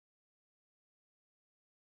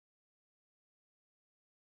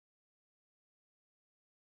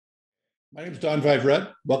My name is Don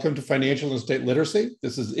Vivrette. Welcome to Financial and Estate Literacy.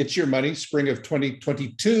 This is It's Your Money, spring of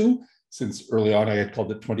 2022, since early on I had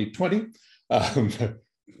called it 2020.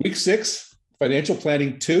 Week 6, Financial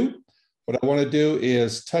Planning 2. What I want to do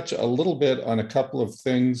is touch a little bit on a couple of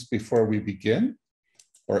things before we begin,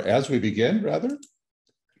 or as we begin, rather.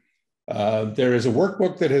 There is a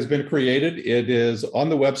workbook that has been created. It is on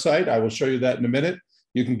the website. I will show you that in a minute.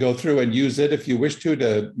 You can go through and use it if you wish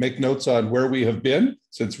to make notes on where we have been,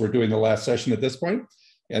 since we're doing the last session at this point.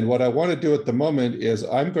 And what I want to do at the moment is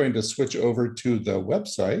I'm going to switch over to the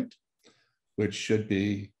website, which should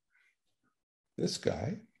be this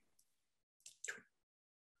guy.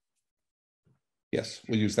 Yes,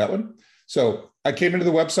 we'll use that one. So I came into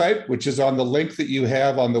the website, which is on the link that you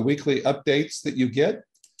have on the weekly updates that you get.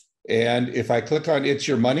 And if I click on It's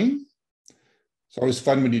Your Money, it's always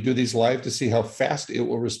fun when you do these live to see how fast it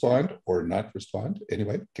will respond or not respond.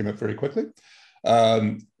 Anyway, came up very quickly.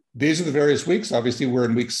 These are the various weeks. Obviously, we're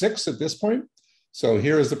in week 6 at this point. So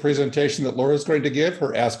here is the presentation that Laura's going to give.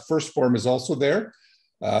 Her Ask First form is also there.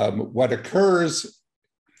 What occurs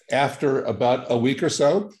after about a week or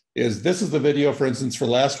so is this is the video, for instance, for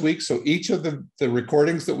last week. So each of the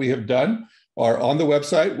recordings that we have done are on the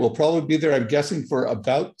website. We'll probably be there, I'm guessing, for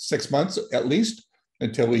about 6 months at least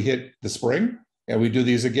until we hit the spring. And we do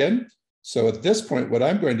these again. So at this point, what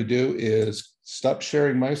I'm going to do is stop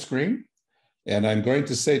sharing my screen. And I'm going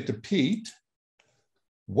to say to Pete,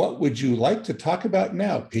 what would you like to talk about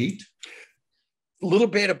now, Pete? A little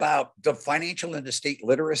bit about the financial and estate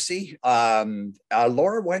literacy.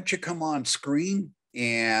 Laura, why don't you come on screen?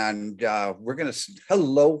 And we're going to,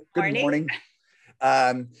 hello, good morning.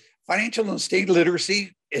 Financial and estate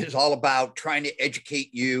literacy is all about trying to educate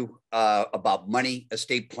you about money,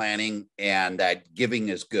 estate planning, and that giving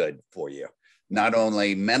is good for you, not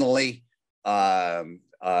only mentally,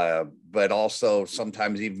 but also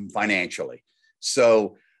sometimes even financially.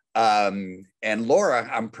 So, and Laura,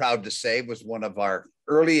 I'm proud to say, was one of our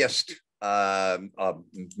earliest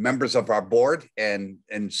members of our board, and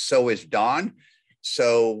so is Don.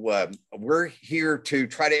 So we're here to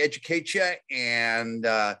try to educate you and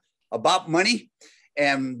about money.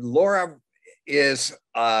 And Laura is,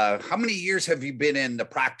 how many years have you been in the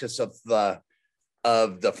practice of the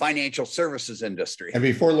financial services industry? And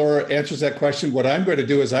before Laura answers that question, what I'm going to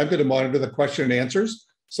do is I'm going to monitor the question and answers.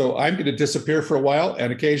 So I'm going to disappear for a while,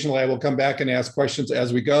 and occasionally I will come back and ask questions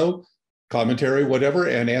as we go, commentary, whatever,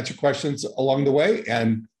 and answer questions along the way.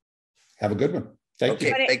 And have a good one. Thank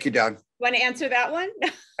you. Thank you, Don. Want to answer that one?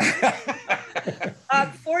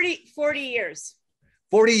 40 years.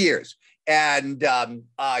 40 years. And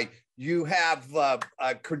you have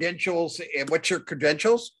credentials. And what's your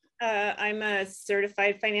credentials? I'm a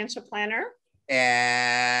certified financial planner.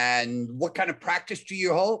 And what kind of practice do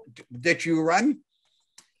you hold, that you run?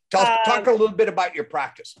 Talk a little bit about your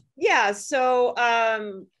practice. Yeah, so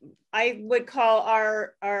I would call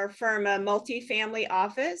our firm a multi-family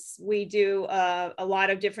office. We do a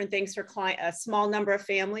lot of different things for a small number of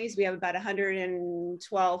families. We have about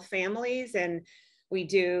 112 families, and we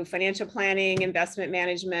do financial planning, investment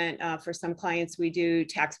management. For some clients, we do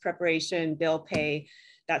tax preparation, bill pay,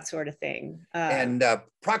 that sort of thing. And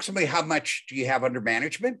approximately how much do you have under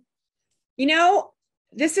management? You know,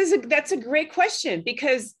 that's a great question,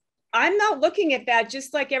 because I'm not looking at that,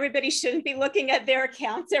 just like everybody shouldn't be looking at their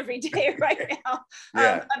accounts every day right now.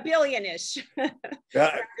 Yeah. A billion-ish. A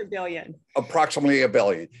billion. Approximately $1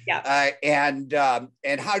 billion. Yeah. And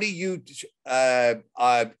how do you, and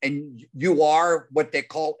you are what they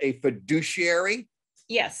call a fiduciary?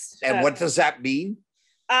 Yes. And what does that mean?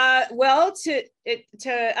 Well, to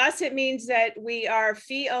us, it means that we are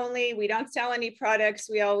fee only. We don't sell any products.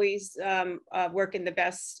 We always work in the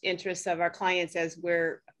best interests of our clients, as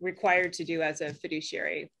we're required to do as a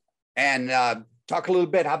fiduciary. And talk a little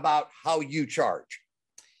bit about how you charge.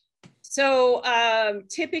 So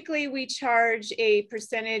typically we charge a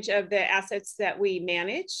percentage of the assets that we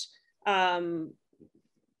manage,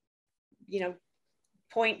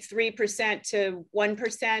 0.3% to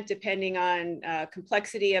 1%, depending on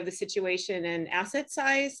complexity of the situation and asset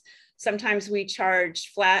size. Sometimes we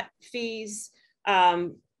charge flat fees,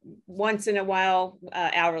 once in a while,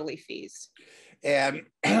 hourly fees. And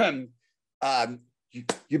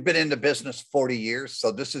you've been in the business 40 years,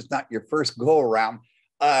 so this is not your first go around.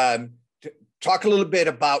 Talk a little bit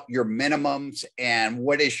about your minimums and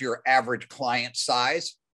what is your average client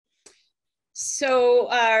size? So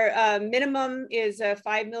our minimum is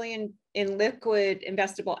 $5 million in liquid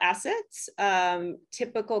investable assets.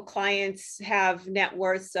 Typical clients have net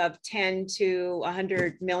worths of 10 to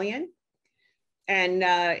 100 million. And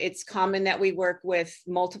it's common that we work with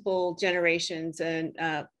multiple generations and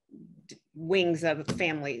wings of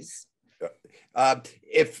families.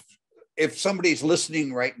 If somebody's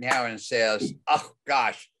listening right now and says, oh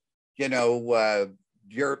gosh,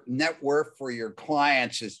 your net worth for your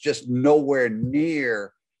clients is just nowhere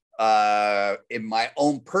near in my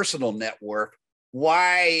own personal net worth,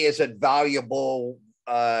 why is it valuable?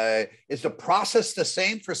 Is the process the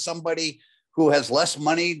same for somebody who has less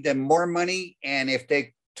money than more money? And if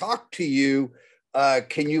they talk to you,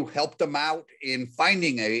 can you help them out in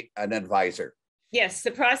finding an advisor? Yes,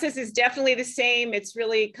 the process is definitely the same. It's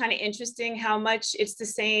really kind of interesting how much it's the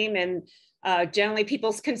same. And generally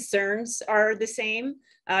people's concerns are the same,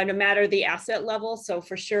 no matter the asset level. So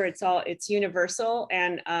for sure, it's universal.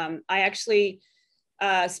 And I actually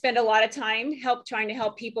spend a lot of time trying to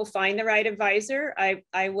help people find the right advisor.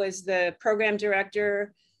 I was the program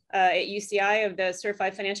director at UCI of the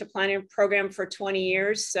Certified Financial Planning Program for 20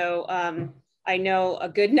 years. So I know a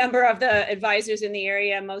good number of the advisors in the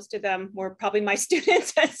area. Most of them were probably my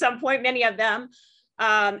students at some point, many of them.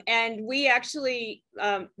 And we actually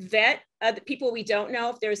vet the people we don't know.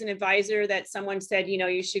 If there's an advisor that someone said,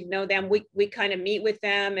 you should know them, we kind of meet with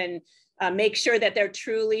them and make sure that they're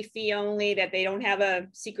truly fee only, that they don't have a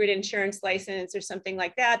secret insurance license or something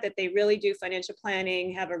like that, that they really do financial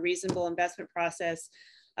planning, have a reasonable investment process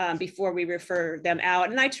before we refer them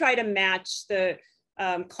out. And I try to match the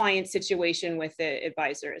client situation with the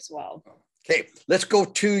advisor as well. Okay, let's go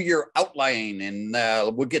to your outline and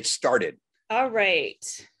we'll get started. All right.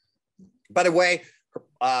 By the way,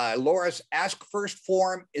 Laura's Ask First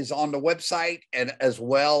form is on the website, and as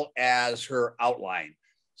well as her outline.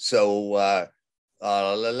 So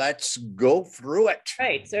let's go through it.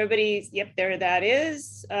 Right. So everybody's, yep, there that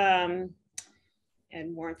is. And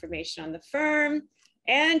more information on the firm.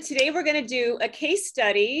 And today we're going to do a case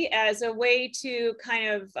study as a way to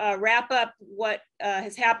kind of wrap up what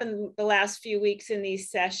has happened the last few weeks in these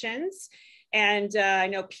sessions. And I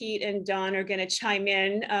know Pete and Don are going to chime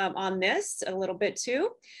in on this a little bit too.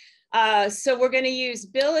 So we're going to use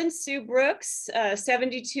Bill and Sue Brooks,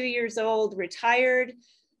 72 years old, retired,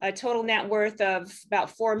 a total net worth of about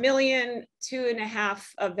 4 million, 2.5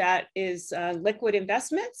 of that is liquid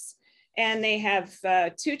investments. And they have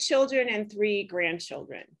 2 children and 3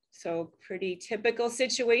 grandchildren. So pretty typical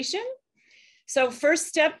situation. So first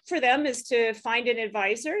step for them is to find an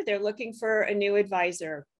advisor. They're looking for a new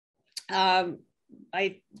advisor. I'm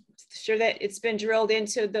sure that it's been drilled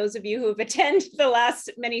into those of you who have attended the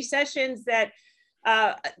last many sessions that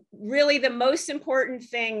really the most important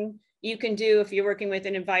thing you can do if you're working with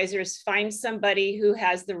an advisor is find somebody who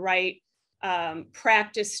has the right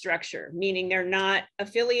practice structure, meaning they're not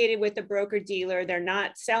affiliated with a broker dealer, they're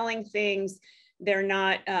not selling things, they're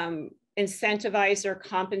not incentivized or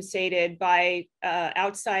compensated by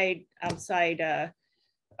outside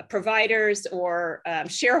providers or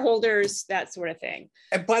shareholders, that sort of thing.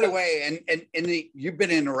 And by the way, you've been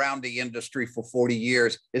in around the industry for 40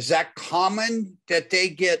 years. Is that common that they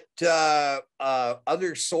get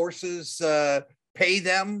other sources pay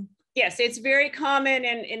them? Yes, it's very common,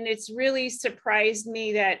 and it's really surprised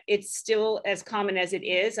me that it's still as common as it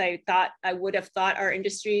is. I would have thought our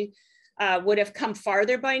industry would have come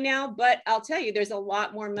farther by now, but I'll tell you, there's a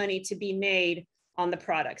lot more money to be made on the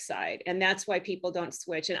product side, and that's why people don't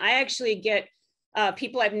switch. And I actually get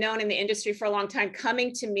people I've known in the industry for a long time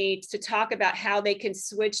coming to me to talk about how they can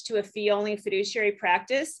switch to a fee-only fiduciary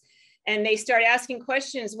practice. And they start asking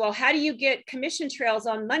questions. Well, how do you get commission trails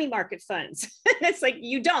on money market funds? It's like,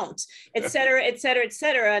 you don't, et cetera, et cetera, et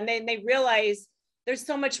cetera. And then they realize there's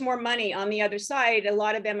so much more money on the other side. A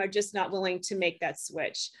lot of them are just not willing to make that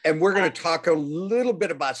switch. And we're going to talk a little bit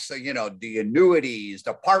about, the annuities,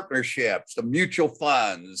 the partnerships, the mutual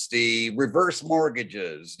funds, the reverse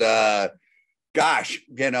mortgages, those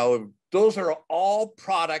are all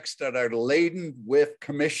products that are laden with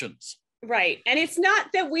commissions. Right. And it's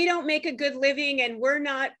not that we don't make a good living and we're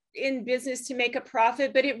not in business to make a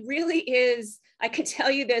profit, but it really is. I can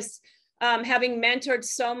tell you this, having mentored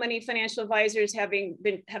so many financial advisors, having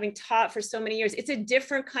taught for so many years, it's a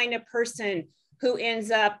different kind of person who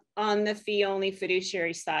ends up on the fee-only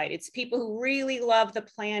fiduciary side. It's people who really love the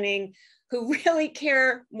planning, who really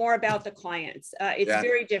care more about the clients. It's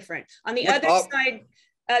very different. On the other side,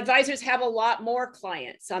 advisors have a lot more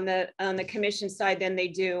clients on the commission side than they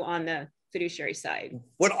do on the fiduciary side.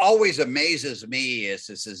 What always amazes me is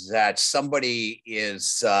that somebody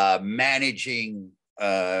is managing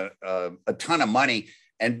a ton of money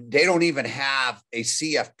and they don't even have a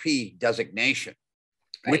CFP designation,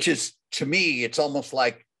 right. Which is, to me, it's almost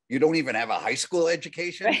like you don't even have a high school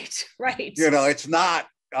education. Right. It's not.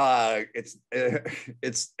 It's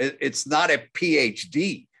not a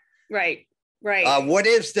PhD. Right. Right. What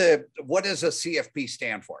does a CFP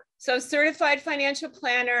stand for? So certified financial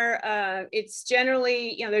planner, it's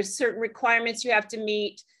generally, there's certain requirements you have to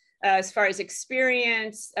meet as far as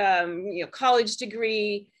experience, college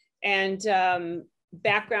degree, and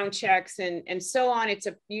background checks and so on. It's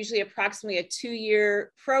usually approximately a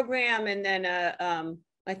 2-year program, and then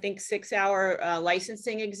I think 6-hour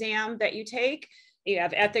licensing exam that you take. You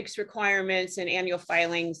have ethics requirements and annual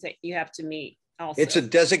filings that you have to meet also. It's a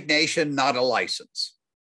designation, not a license.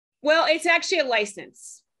 Well, it's actually a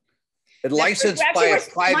license. Licensed by a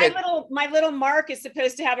private. My little mark is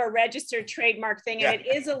supposed to have a registered trademark thing, and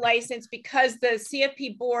it is a license because the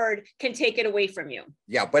CFP board can take it away from you.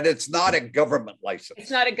 Yeah, but it's not a government license.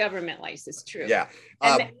 It's not a government license, true. Yeah.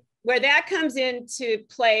 Where that comes into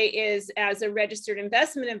play is as a registered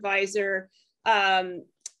investment advisor,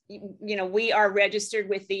 we are registered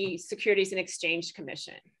with the Securities and Exchange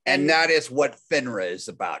Commission. And that is what FINRA is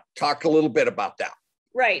about. Talk a little bit about that.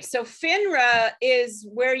 Right. So FINRA is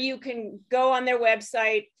where you can go on their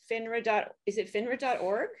website, is it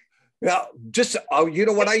FINRA.org? Yeah, just,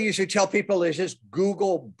 what I usually tell people is just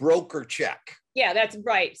Google broker check. Yeah, that's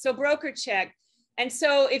right. So broker check. And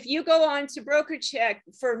so if you go on to broker check,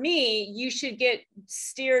 for me, you should get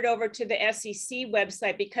steered over to the SEC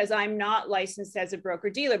website because I'm not licensed as a broker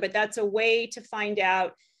dealer, but that's a way to find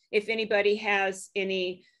out if anybody has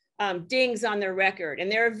any dings on their record.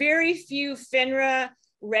 And there are very few FINRA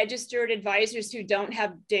registered advisors who don't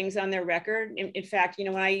have dings on their record. In fact,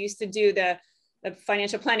 when I used to do the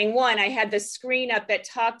financial planning one, I had the screen up that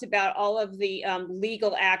talked about all of the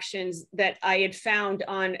legal actions that I had found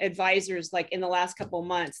on advisors, like in the last couple of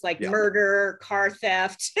months, like murder, car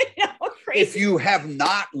theft. Crazy. If you have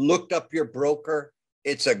not looked up your broker,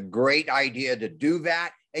 it's a great idea to do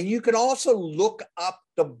that. And you can also look up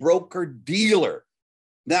the broker dealer.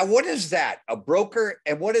 Now, what is that? A broker,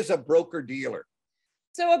 and what is a broker dealer?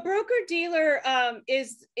 So a broker dealer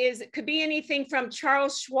it could be anything from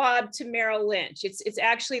Charles Schwab to Merrill Lynch. It's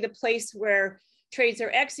actually the place where trades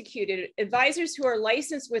are executed. Advisors who are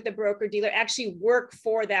licensed with a broker dealer actually work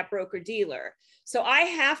for that broker dealer. So I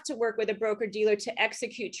have to work with a broker dealer to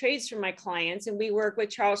execute trades for my clients, and we work with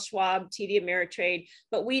Charles Schwab, TD Ameritrade,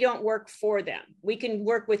 but we don't work for them. We can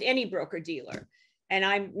work with any broker dealer, and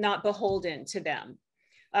I'm not beholden to them.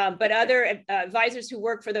 But other advisors who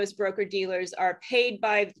work for those broker dealers are paid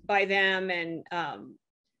by them, and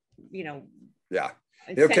yeah.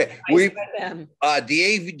 Okay. The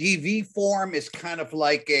ADV form is kind of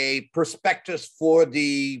like a prospectus for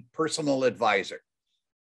the personal advisor.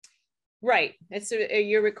 Right.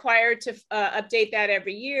 You're required to update that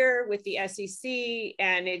every year with the SEC,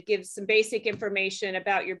 and it gives some basic information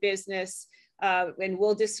about your business. And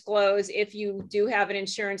we'll disclose if you do have an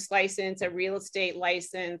insurance license, a real estate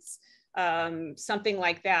license, something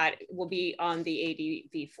like that will be on the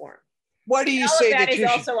ADV form. Why do you say that is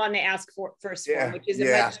also on the Ask First form, which is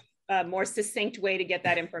a much more succinct way to get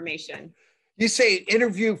that information. You say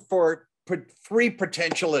interview for 3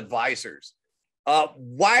 potential advisors.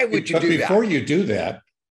 Why would you do that? Before you do that,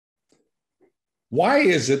 why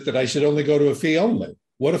is it that I should only go to a fee only?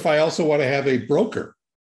 What if I also want to have a broker?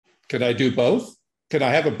 Can I do both? Can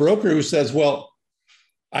I have a broker who says, well,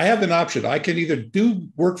 I have an option. I can either do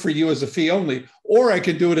work for you as a fee only, or I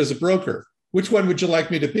can do it as a broker. Which one would you like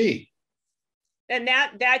me to be? And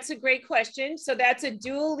that's a great question. So that's a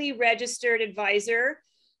dually registered advisor,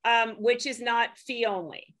 which is not fee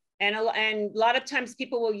only. And a lot of times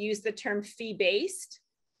people will use the term fee-based,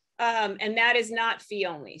 and that is not fee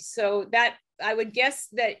only. So that I would guess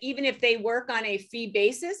that even if they work on a fee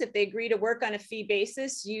basis, if they agree to work on a fee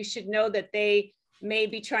basis, you should know that they may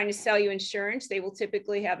be trying to sell you insurance. They will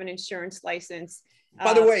typically have an insurance license.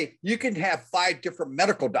 By the way, you can have 5 different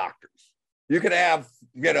medical doctors. You could have,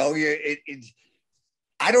 I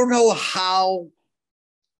don't know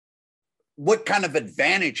what kind of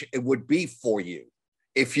advantage it would be for you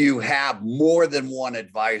if you have more than one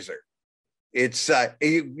advisor. It's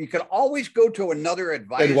you can always go to another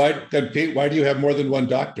advisor. And Pete, why do you have more than one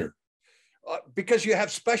doctor? Because you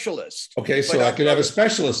have specialists. Okay, so I could have a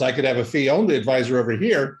specialist. I could have a fee only advisor over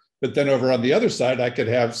here, but then over on the other side, I could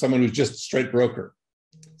have someone who's just a straight broker.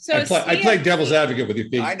 So I play devil's advocate with you,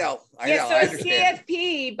 Pete. I know. So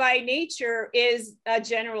CFP by nature is a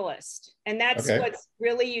generalist, and that's what's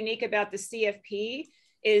really unique about the CFP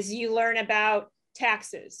is you learn about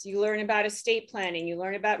taxes, you learn about estate planning, you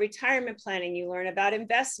learn about retirement planning, you learn about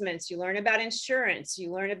investments, you learn about insurance,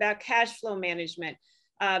 you learn about cash flow management.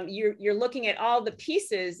 You're looking at all the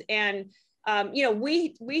pieces, and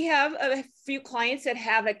we have a few clients that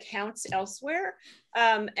have accounts elsewhere,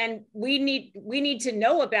 And we need to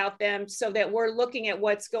know about them so that we're looking at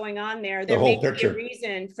what's going on there. There may be a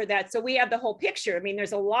reason for that. So we have the whole picture. I mean,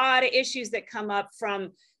 there's a lot of issues that come up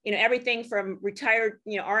from, everything from retired,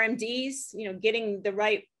 RMDs, getting the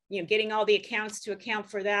right, getting all the accounts to account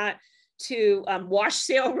for that, to wash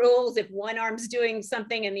sale rules. If one arm's doing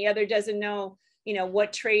something and the other doesn't know,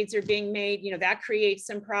 what trades are being made, that creates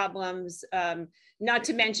some problems. Not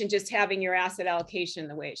to mention just having your asset allocation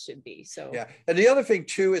the way it should be. So yeah, and the other thing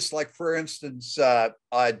too is, like, for instance,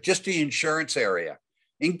 just the insurance area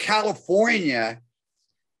in California,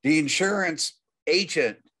 the insurance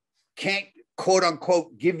agent can't, quote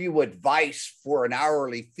unquote, give you advice for an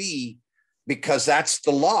hourly fee because that's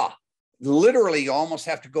the law. Literally, you almost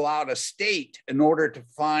have to go out of state in order to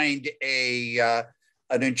find an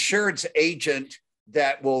insurance agent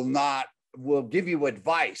that will give you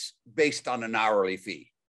advice based on an hourly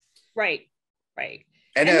fee. Right.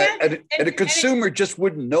 And a consumer just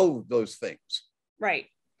wouldn't know those things. Right.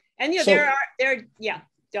 And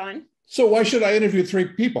Don. So why should I interview 3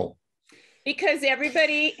 people? Because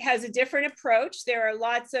everybody has a different approach. There are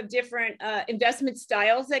lots of different investment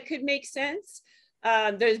styles that could make sense.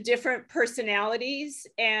 There's different personalities,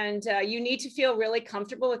 and you need to feel really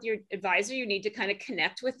comfortable with your advisor. You need to kind of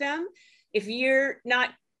connect with them. If you're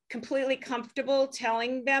not completely comfortable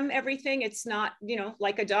telling them everything, it's not,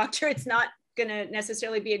 like a doctor, it's not going to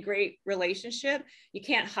necessarily be a great relationship. You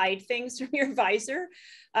can't hide things from your advisor.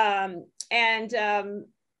 Their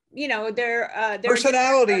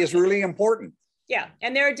personality is really important. Yeah.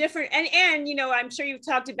 And there are different, and I'm sure you've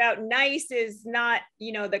talked about nice is not,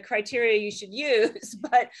 the criteria you should use,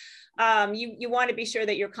 but you want to be sure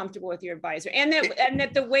that you're comfortable with your advisor, and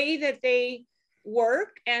that the way that they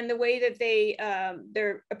work and the way that they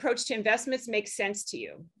their approach to investments makes sense to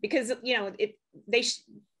you, because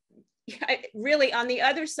really, on the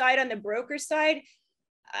other side, on the broker side,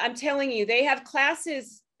 I'm telling you, they have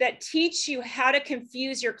classes that teach you how to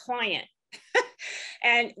confuse your client.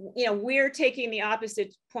 And we're taking the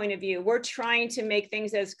opposite point of view. We're trying to make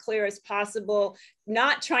things as clear as possible,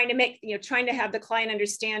 not trying to make, trying to have the client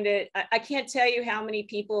understand it. I can't tell you how many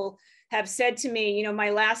people have said to me, my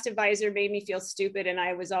last advisor made me feel stupid and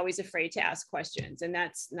I was always afraid to ask questions. And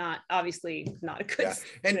that's obviously not a good,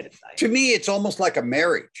 and good advice. To me, it's almost like a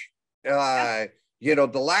marriage. The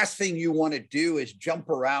last thing you want to do is jump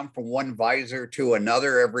around from one advisor to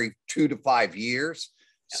another every 2 to 5 years.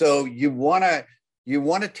 So you want to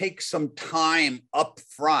take some time up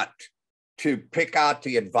front to pick out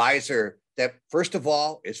the advisor that, first of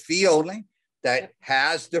all, is fee only, that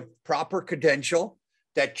has the proper credential,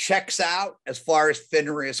 that checks out as far as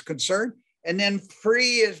FINRA is concerned, and then 3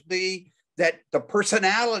 is that the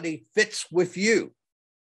personality fits with you.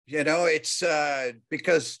 It's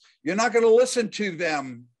because you're not going to listen to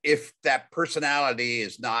them if that personality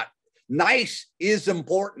is not nice. Is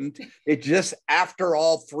important. It's just after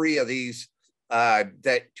all 3 of these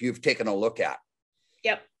that you've taken a look at.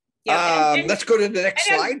 Yep. Let's go to the next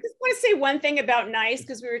slide. I just want to say one thing about nice,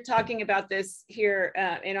 because we were talking about this here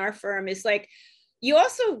in our firm, is like, you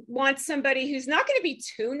also want somebody who's not going to be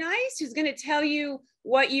too nice, who's going to tell you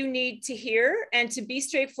what you need to hear and to be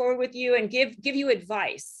straightforward with you and give you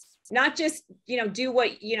advice, not just, do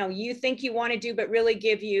what, you think you want to do, but really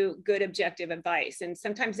give you good objective advice. And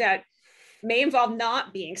sometimes that may involve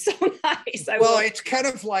not being so nice. It's kind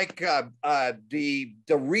of like the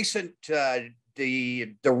recent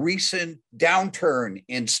downturn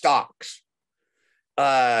in stocks.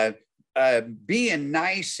 Being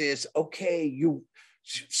nice is okay.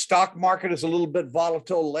 Stock market is a little bit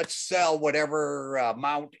volatile. Let's sell whatever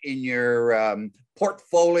amount in your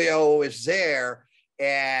portfolio is there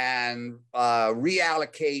and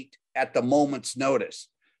reallocate at the moment's notice.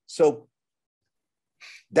 So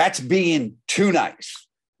that's being too nice.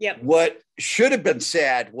 Yep. What should have been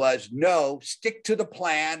said was, no, stick to the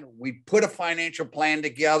plan. We put a financial plan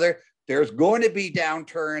together. There's going to be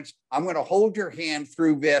downturns. I'm going to hold your hand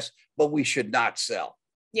through this, but we should not sell.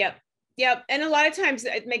 Yep. And a lot of times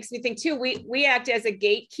it makes me think too, we act as a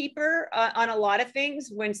gatekeeper on a lot of things.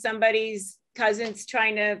 When somebody's cousin's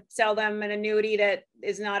trying to sell them an annuity that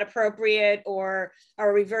is not appropriate, or a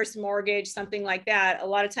reverse mortgage, something like that, a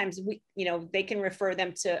lot of times they can refer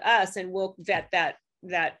them to us and we'll vet that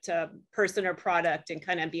person or product and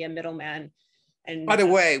kind of be a middleman. And by the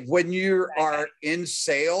way, when you are in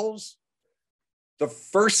sales, the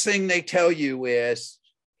first thing they tell you is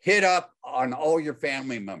hit up on all your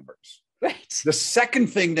family members. Right. The second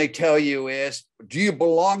thing they tell you is, do you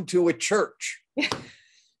belong to a church?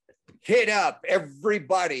 Hit up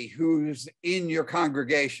everybody who's in your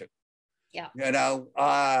congregation. Yeah.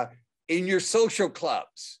 In your social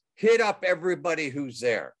clubs, hit up everybody who's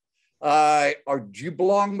there. Or do you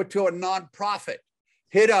belong to a nonprofit?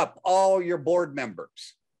 Hit up all your board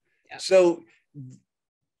members. Yeah. So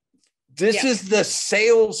this is the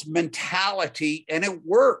sales mentality, and it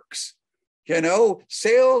works. You know,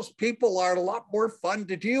 sales people are a lot more fun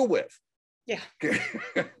to deal with. Yeah.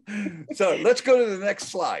 So let's go to the next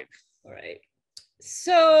slide. All right.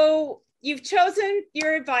 So you've chosen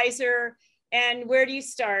your advisor, and where do you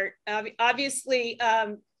start? Obviously,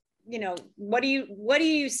 you know, what are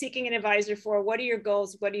you seeking an advisor for? What are your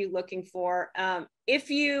goals? What are you looking for? If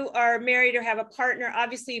you are married or have a partner,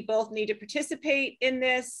 obviously you both need to participate in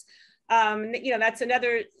this. You know, that's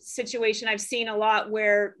another situation I've seen a lot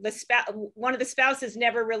where one of the spouses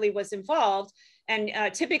never really was involved.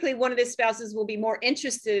 And typically one of the spouses will be more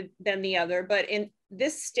interested than the other. But in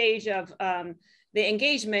this stage of the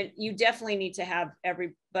engagement, you definitely need to have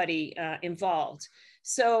everybody involved.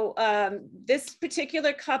 So this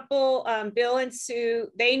particular couple, Bill and Sue,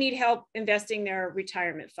 they need help investing their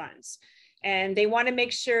retirement funds. And they want to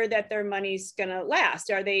make sure that their money's going to last.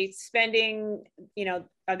 Are they spending, you know,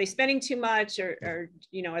 are they spending too much, or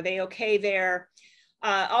you know, are they okay there?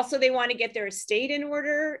 Also, they want to get their estate in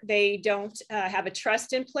order. They don't have a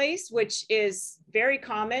trust in place, which is very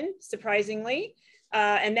common, surprisingly.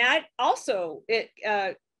 And that also, it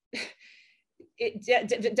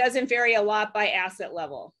doesn't vary a lot by asset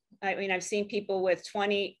level. I mean, I've seen people with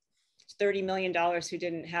 $20, $30 million who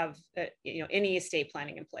didn't have you know, any estate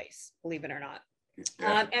planning in place, believe it or not.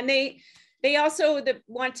 Yeah. And they also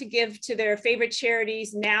want to give to their favorite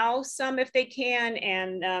charities now, some if they can,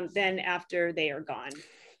 and then after they are gone.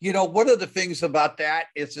 You know, one of the things about that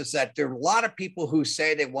is that there are a lot of people who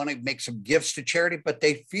say they want to make some gifts to charity, but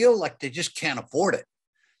they feel like they just can't afford it.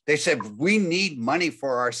 They said, we need money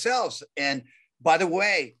for ourselves. And by the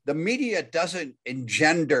way, the media doesn't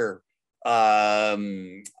engender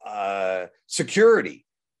security.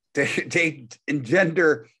 They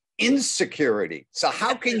engender insecurity. So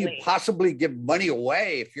how can you possibly give money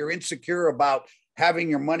away if you're insecure about having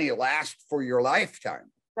your money last for your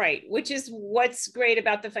lifetime? Right, which is what's great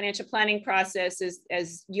about the financial planning process is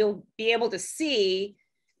as you'll be able to see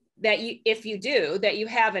that you, if you do, that you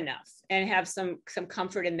have enough and have some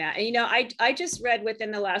comfort in that. And you know, I just read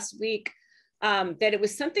within the last week that it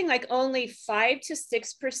was something like only 5 to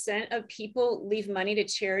 6% of people leave money to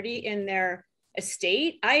charity in their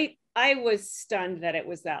estate. I was stunned that it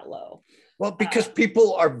was that low. Well, because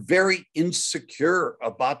people are very insecure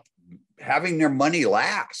about having their money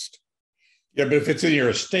last. Yeah, but if it's in your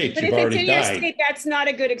estate, you've already died. Your estate, that's not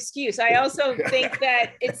a good excuse. I also think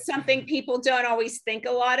that it's something people don't always think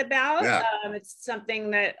a lot about. Yeah. It's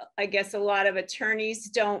something that I guess a lot of attorneys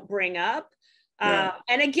don't bring up. Yeah.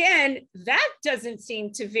 And again, that doesn't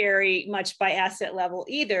seem to vary much by asset level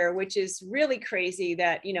either, which is really crazy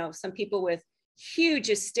that, you know, some people with huge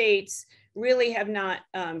estates really have not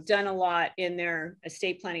done a lot in their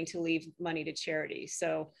estate planning to leave money to charity.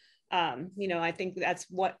 So, you know, I think that's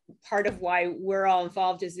what part of why we're all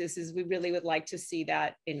involved is we really would like to see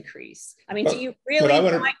that increase. I mean, do you really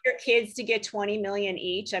want your kids to get 20 million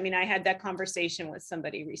each? I mean, I had that conversation with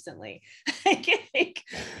somebody recently.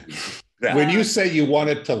 When you say you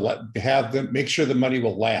wanted to have them make sure the money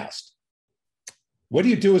will last, what do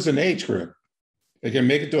you do as an age group? They can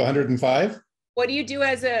make it to 105? What do you do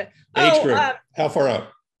as a age group? How far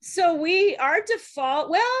up? So our default,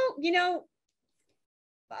 well, you know,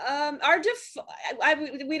 our default,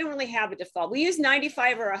 we don't really have a default. We use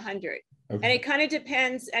 95 or 100, okay. And it kind of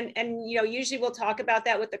depends. And you know, usually we'll talk about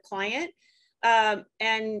that with the client.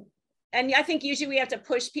 And I think usually we have to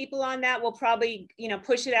push people on that. We'll probably, you know,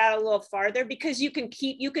 push it out a little farther because you can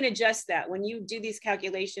adjust that. When you do these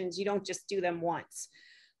calculations, you don't just do them once.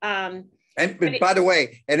 And by the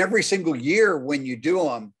way, and every single year when you do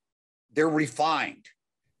them, they're refined.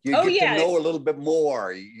 You get to know a little bit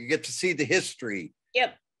more. You get to see the history.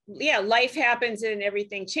 Yep. Yeah. Life happens and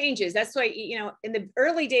everything changes. That's why, you know, in the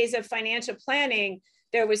early days of financial planning,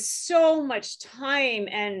 there was so much time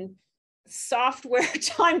and software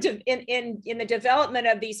time in the development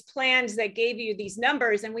of these plans that gave you these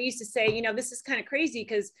numbers. And we used to say, you know, this is kind of crazy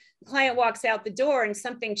because the client walks out the door and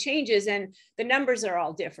something changes and the numbers are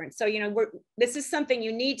all different. So, you know, this is something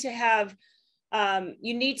you need to have.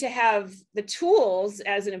 You need to have the tools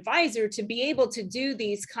as an advisor to be able to do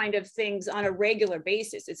these kind of things on a regular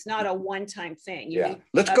basis. It's not a one-time thing.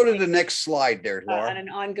 Let's go to the next slide there, Laura. On an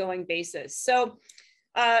ongoing basis. So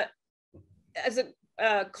as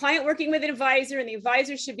a client working with an advisor, and the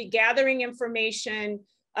advisor should be gathering information,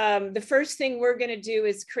 the first thing we're going to do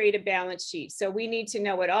is create a balance sheet. So we need to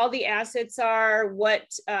know what all the assets are, what,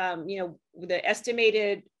 you know, the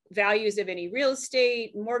estimated values of any real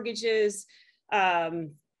estate, mortgages,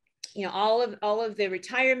 all of the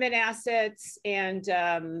retirement assets and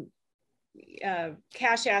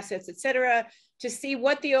cash assets, et cetera, to see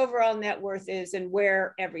what the overall net worth is and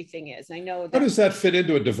where everything is. I know that. How does that fit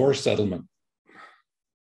into a divorce settlement?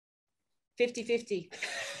 50-50.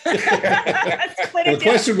 The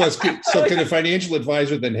question was, so can a financial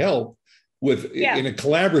advisor then help with in a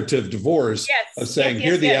collaborative divorce of saying,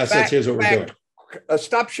 here are the assets, here's what we're doing?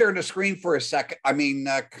 Stop sharing the screen for a second. I mean,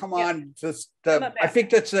 come on, I think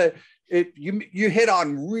that's you hit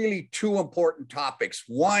on really two important topics.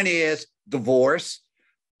 One is divorce.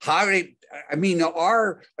 Do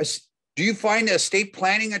you find estate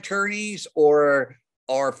planning attorneys or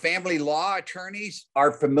family law attorneys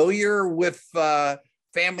are familiar with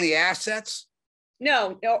family assets?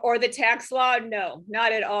 No, or the tax law? No,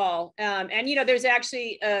 not at all. And there's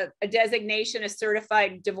actually a designation, a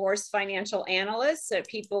certified divorce financial analyst.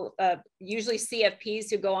 People, usually CFPs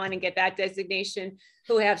who go on and get that designation,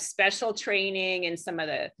 who have special training and some of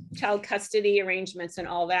the child custody arrangements and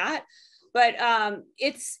all that. But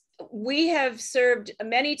we have served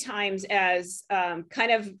many times as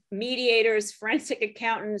kind of mediators, forensic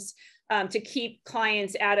accountants, to keep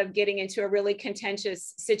clients out of getting into a really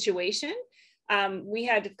contentious situation. We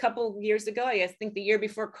had a couple of years ago, I think the year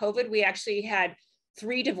before COVID, we actually had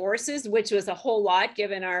 3 divorces, which was a whole lot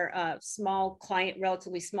given our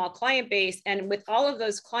relatively small client base. And with all of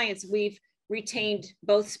those clients, we've retained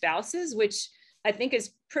both spouses, which I think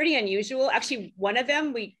is pretty unusual. Actually, one of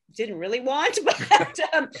them we didn't really want, but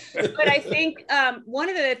I think one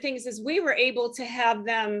of the things is we were able to have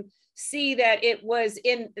them see that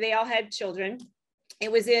they all had children.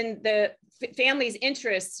 It was in the family's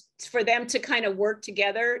interests for them to kind of work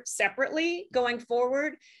together separately going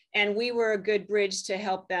forward. And we were a good bridge to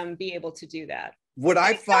help them be able to do that. What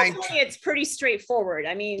I find it's pretty straightforward.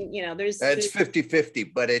 I mean, it's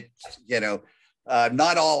 50-50, but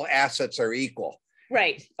not all assets are equal.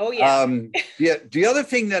 Right. Oh yeah. The other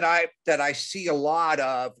thing that I see a lot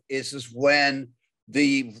of is when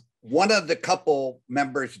one of the couple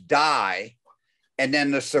members die, and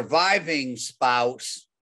then the surviving spouse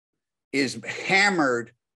is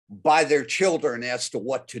hammered by their children as to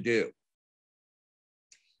what to do.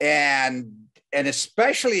 And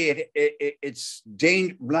especially it's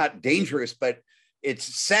not dangerous, but it's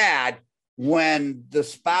sad when the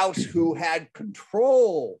spouse who had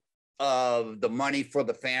control of the money for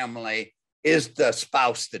the family is the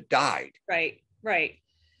spouse that died. Right.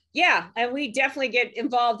 Yeah, and we definitely get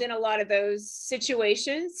involved in a lot of those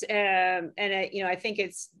situations. I think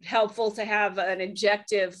it's helpful to have an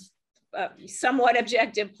objective, somewhat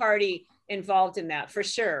objective party involved in that, for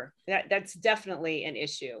sure. That's definitely an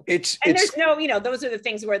issue. There's no, those are the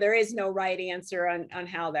things where there is no right answer on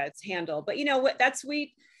how that's handled. But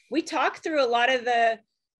we talk through a lot of the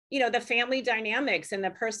family dynamics and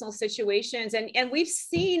the personal situations, and we've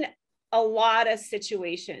seen a lot of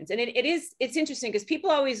situations. And it's interesting because people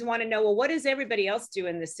always want to know, well, what does everybody else do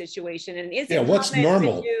in this situation? And what's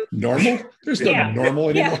normal? Normal? There's no normal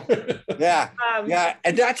anymore. Yeah.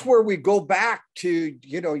 And that's where we go back to,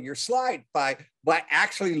 your slide by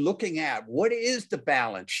actually looking at what is the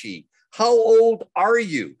balance sheet? How old are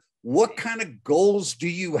you? What kind of goals do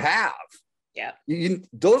you have? Yeah.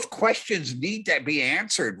 Those questions need to be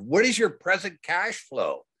answered. What is your present cash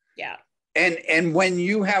flow? Yeah. And when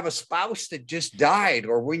you have a spouse that just died,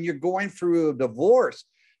 or when you're going through a divorce,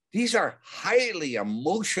 these are highly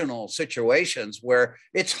emotional situations where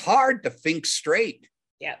it's hard to think straight.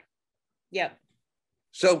 Yeah. Yeah.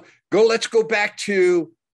 So let's go back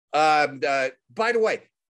to, by the way,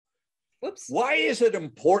 why is it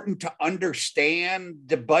important to understand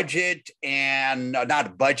the budget and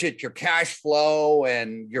not budget, your cash flow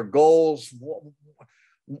and your goals?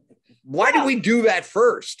 Why do we do that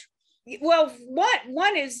first? Well,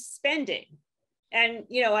 one is spending. And,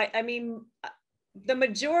 I mean, the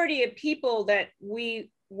majority of people that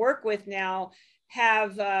we work with now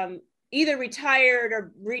have either retired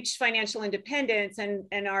or reached financial independence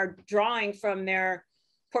and are drawing from their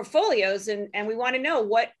portfolios. And we want to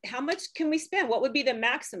know how much can we spend? What would be the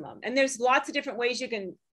maximum? And there's lots of different ways you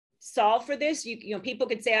can solve for this. People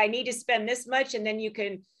could say, I need to spend this much. And then you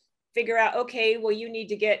can figure out, okay, well, you need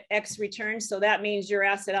to get X returns. So that means your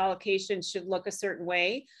asset allocation should look a certain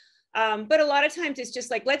way. But a lot of times it's just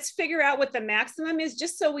like, let's figure out what the maximum is,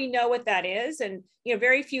 just so we know what that is. And,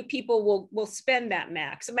 very few people will spend that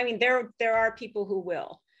max. I mean, there are people who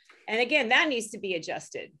will. And again, that needs to be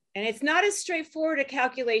adjusted. And it's not as straightforward a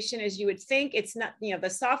calculation as you would think. It's not, the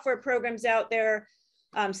software programs out there,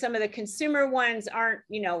 some of the consumer ones aren't,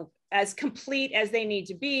 as complete as they need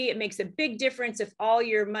to be. It makes a big difference if all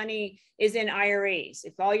your money is in IRAs.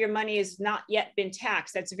 If all your money has not yet been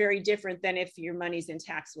taxed, that's very different than if your money's in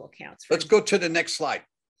taxable accounts. Let's go to the next slide.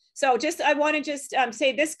 So I want to just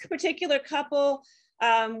say this particular couple,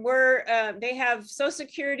 they have Social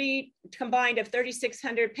Security combined of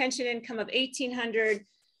 $3,600, pension income of $1,800.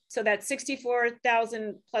 So that's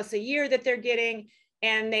 $64,000 plus a year that they're getting.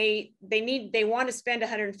 And they want to spend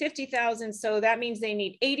 $150,000. So that means they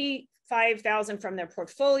need $85,000 from their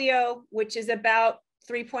portfolio, which is about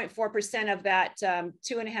 3.4% of that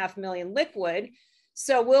 2.5 million liquid.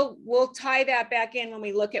 So we'll tie that back in when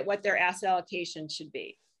we look at what their asset allocation should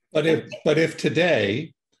be. But if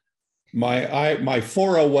today my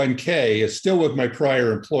 401k is still with my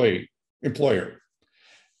prior employer,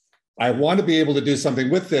 I want to be able to do something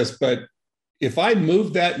with this, but if I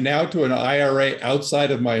move that now to an IRA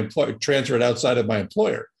outside of my employer, transfer it outside of my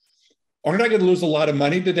employer, aren't I going to lose a lot of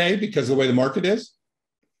money today because of the way the market is?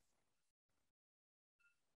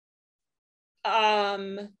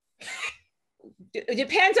 It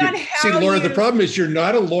depends on how. See, Laura, the problem is you're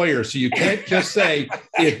not a lawyer, so you can't just say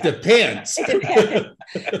it depends. It depends.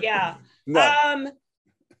 Yeah. No.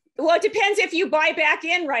 Well, it depends if you buy back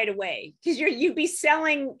in right away, because you'd be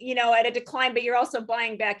selling, at a decline, but you're also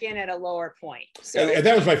buying back in at a lower point. So and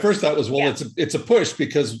that was my first thought was, well, yeah. It's a push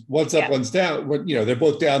because one's up, one's down. They're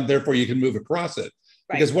both down, therefore you can move across it.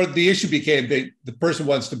 Right. Because what the issue became, the person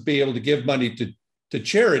wants to be able to give money to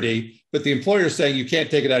charity, but the employer is saying you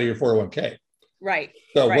can't take it out of your 401k. Right.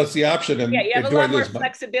 So what's the option? You have a lot more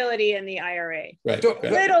flexibility in the IRA. Right. So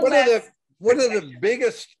one of the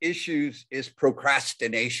biggest issues is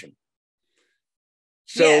procrastination.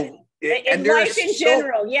 So, in life in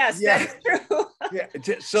general, yes, that's true. Yeah.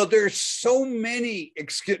 So there's so many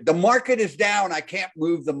excuses. The market is down. I can't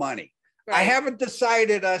move the money. Right. I haven't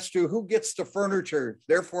decided as to who gets the furniture.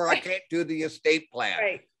 Therefore, I can't do the estate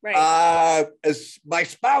plan. Right. As my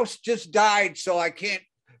spouse just died, so I can't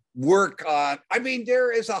work on. I mean,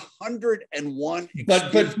 there is 101.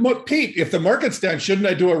 But Pete, if the market's down, shouldn't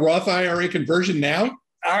I do a Roth IRA conversion now?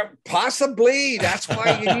 Possibly. That's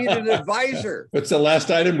why you need an advisor. What's the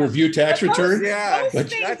last item? Review tax return. Yeah, most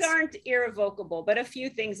things aren't irrevocable, but a few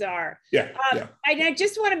things are. Yeah. I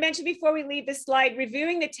just want to mention before we leave the slide,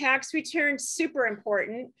 reviewing the tax return, super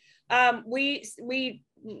important. We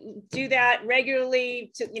do that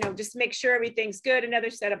regularly to just make sure everything's good. Another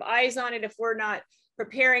set of eyes on it. If we're not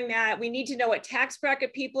preparing that, we need to know what tax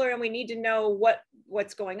bracket people are, and we need to know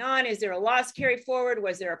what's going on. Is there a loss carry forward?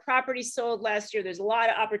 Was there a property sold last year? There's a lot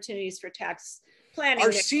of opportunities for tax planning. Are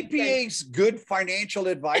CPAs good financial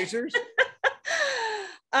advisors?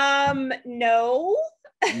 No.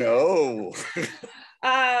 No.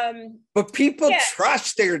 But people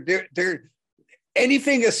trust they're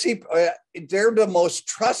anything they're the most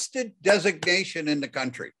trusted designation in the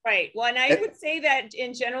country. Right. Well, and I would say that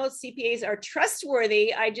in general, CPAs are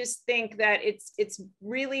trustworthy. I just think that it's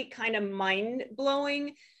really kind of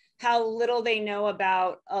mind-blowing how little they know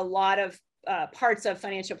about a lot of parts of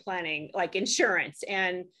financial planning, like insurance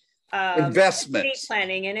and investments, estate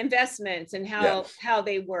planning and investments, and how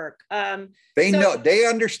they work. They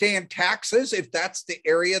understand taxes if that's the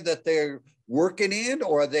area that they're working in,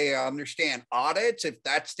 or they understand audits if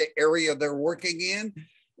that's the area they're working in.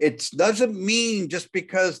 It doesn't mean just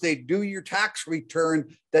because they do your tax return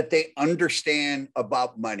that they understand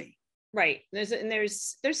about money. Right. There's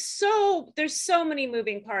so many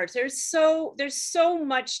moving parts. There's so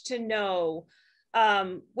much to know,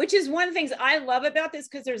 which is one of the things I love about this,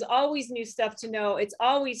 because there's always new stuff to know. It's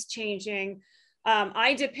always changing.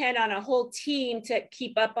 I depend on a whole team to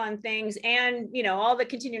keep up on things, and all the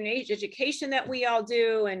continuing education that we all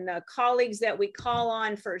do, and the colleagues that we call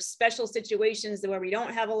on for special situations where we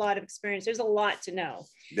don't have a lot of experience. There's a lot to know.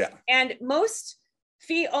 Yeah. And most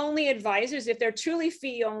fee-only advisors, if they're truly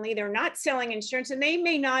fee-only, they're not selling insurance, and they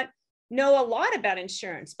may not know a lot about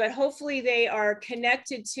insurance, but hopefully they are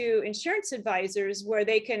connected to insurance advisors where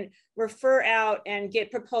they can refer out and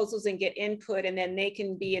get proposals and get input, and then they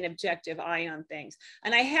can be an objective eye on things.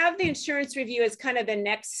 And I have the insurance review as kind of the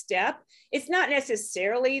next step. It's not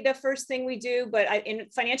necessarily the first thing we do, but in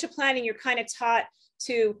financial planning, you're kind of taught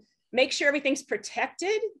to make sure everything's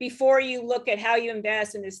protected before you look at how you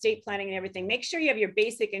invest in estate planning and everything. Make sure you have your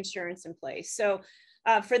basic insurance in place. So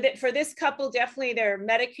for this couple, definitely their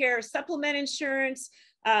Medicare supplement insurance.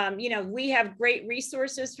 We have great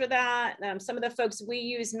resources for that. Some of the folks we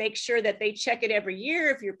use make sure that they check it every year.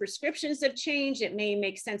 If your prescriptions have changed, it may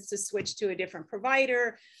make sense to switch to a different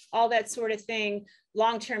provider, all that sort of thing.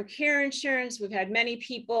 Long-term care insurance. We've had many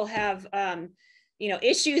people have,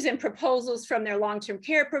 issues and proposals from their long-term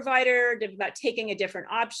care provider about taking a different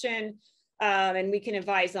option. And we can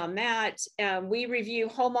advise on that. We review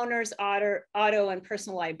homeowners, auto and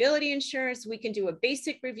personal liability insurance. We can do a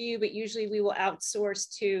basic review, but usually we will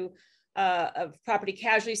outsource to a property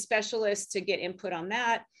casualty specialist to get input on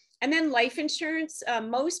that. And then life insurance.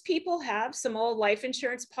 Most people have some old life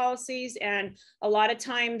insurance policies, and a lot of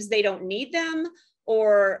times they don't need them,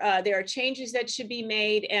 or there are changes that should be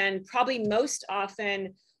made. And probably most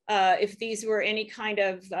often, if these were any kind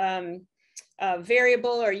of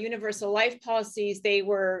variable or universal life policies, they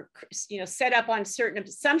were set up on certain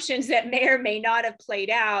assumptions that may or may not have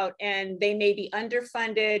played out, and they may be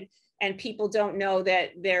underfunded, and people don't know that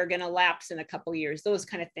they're going to lapse in a couple of years, those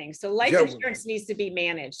kind of things. So life insurance needs to be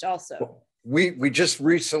managed also. We just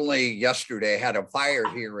recently, yesterday, had a fire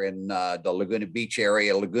here in the Laguna Beach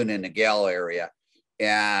area, Laguna Niguel area.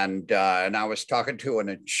 And I was talking to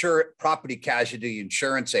an property casualty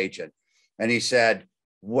insurance agent, and he said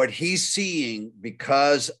what he's seeing,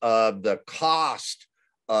 because of the cost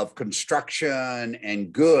of construction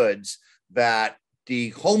and goods, that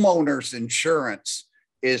the homeowner's insurance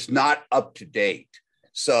is not up to date.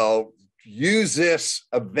 So use this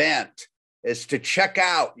event is to check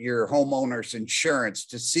out your homeowner's insurance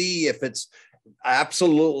to see if it's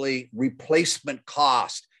absolutely replacement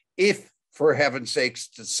cost, if, for heaven's sakes,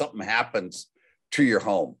 something happens to your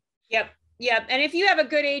home. Yep. Yep. And if you have a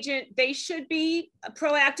good agent, they should be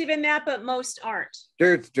proactive in that, but most aren't.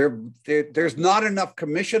 There's not enough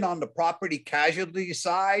commission on the property casualty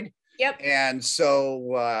side. Yep. And so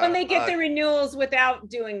when they get the renewals without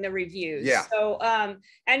doing the reviews. Yeah. So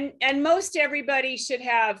and most everybody should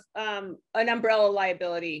have an umbrella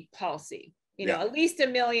liability policy. At least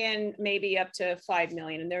 $1 million, maybe up to 5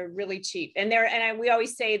 million, and they're really cheap. And we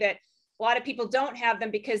always say that a lot of people don't have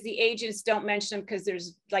them because the agents don't mention them, because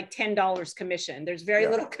there's like $10 commission. There's very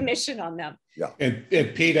little commission on them. Yeah. And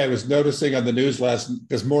Pete, I was noticing on the news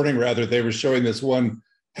this morning, they were showing this one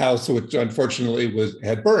house which unfortunately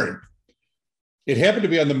had burned. It happened to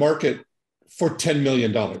be on the market for $10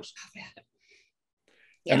 million. Yeah.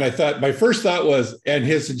 And I thought, my first thought was, and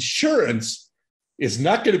his insurance is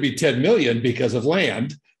not going to be 10 million because of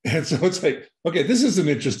land. And so it's like, okay, this is an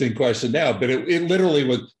interesting question now, but it literally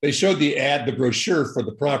was, they showed the brochure for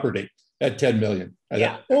the property at 10 million. I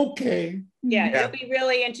thought, okay. Yeah, it'll be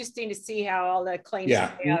really interesting to see how all the claims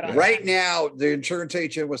play out on right now. The insurance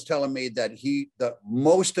agent was telling me that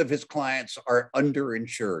most of his clients are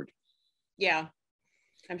underinsured. Yeah,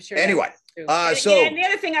 I'm sure. Anyway, and the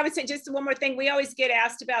other thing I would say, just one more thing, we always get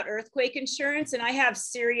asked about earthquake insurance, and I have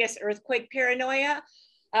serious earthquake paranoia.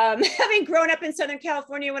 Having grown up in Southern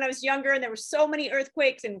California when I was younger, and there were so many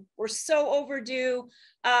earthquakes and we're so overdue.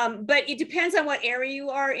 But it depends on what area you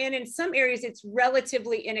are in. In some areas, it's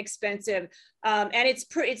relatively inexpensive. And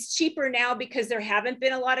it's cheaper now because there haven't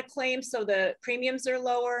been a lot of claims, so the premiums are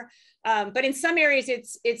lower. But in some areas, it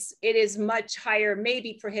is much higher,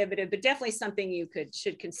 maybe prohibitive, but definitely something you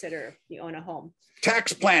should consider if you own a home.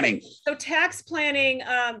 Tax planning. So tax planning,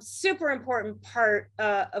 super important part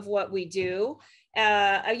of what we do.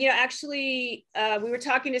 Actually, we were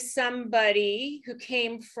talking to somebody who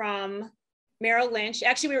came from Merrill Lynch.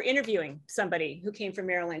 Actually, we were interviewing somebody who came from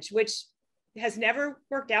Merrill Lynch, which has never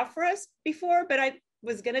worked out for us before, but I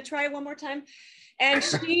was going to try one more time. And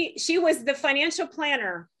she was the financial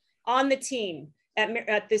planner on the team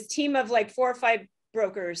at this team of like 4 or 5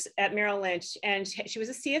 brokers at Merrill Lynch. And she was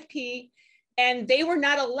a CFP, and they were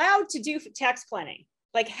not allowed to do tax planning.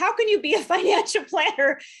 Like, how can you be a financial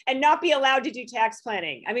planner and not be allowed to do tax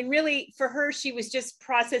planning? I mean, really, for her, she was just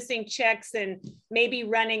processing checks and maybe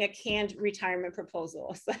running a canned retirement proposal.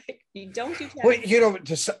 It's like, you don't do tax. Well,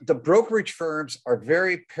 the brokerage firms are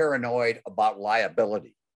very paranoid about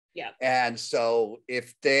liability. Yeah. And so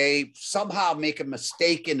if they somehow make a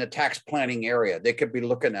mistake in the tax planning area, they could be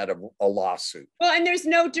looking at a lawsuit. Well, and there's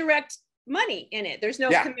no direct money in it. There's no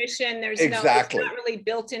commission. There's it's not really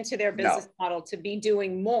built into their business model to be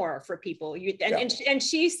doing more for people. And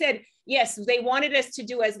she said, yes, they wanted us to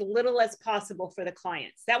do as little as possible for the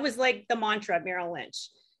clients. That was like the mantra at Merrill Lynch,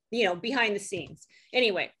 behind the scenes.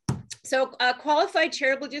 Anyway, so qualified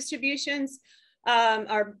charitable distributions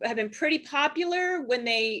have been pretty popular. When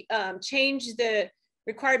they changed the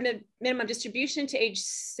required minimum distribution to age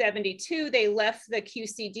 72, they left the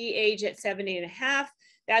QCD age at 70 and a half.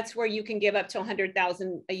 That's where you can give up to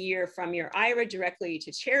 $100,000 a year from your IRA directly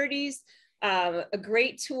to charities. A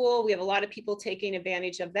great tool. We have a lot of people taking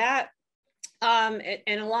advantage of that. And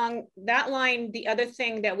along that line, the other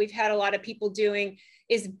thing that we've had a lot of people doing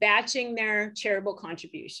is batching their charitable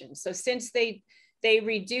contributions. So since they They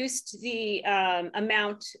reduced the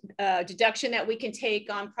amount deduction that we can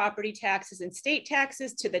take on property taxes and state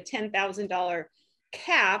taxes to the $10,000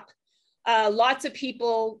 cap. Lots of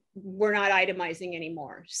people were not itemizing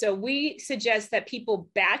anymore. So we suggest that people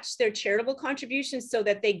batch their charitable contributions so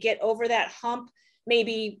that they get over that hump,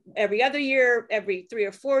 maybe every other year, every 3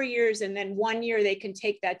 or 4 years, and then 1 year they can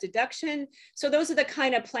take that deduction. So those are the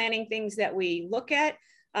kind of planning things that we look at.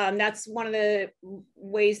 That's one of the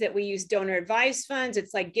ways that we use donor advised funds.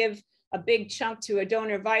 It's like give a big chunk to a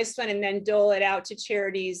donor advised fund and then dole it out to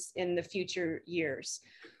charities in the future years.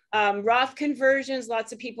 Roth conversions,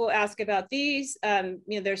 lots of people ask about these.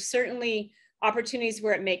 There's certainly opportunities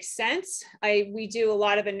where it makes sense. We do a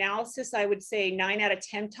lot of analysis. I would say 9 out of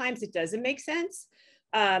 10 times it doesn't make sense.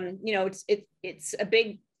 It's a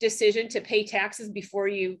big decision to pay taxes before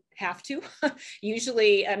you have to.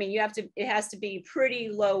 Usually, it has to be pretty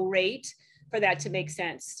low rate for that to make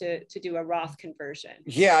sense to do a Roth conversion.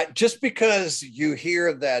 Yeah, just because you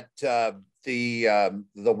hear that the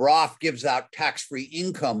Roth gives out tax-free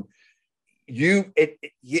income, you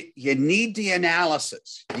need the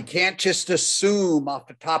analysis. You can't just assume off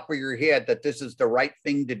the top of your head that this is the right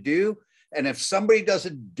thing to do. And if somebody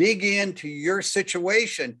doesn't dig into your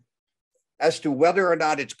situation as to whether or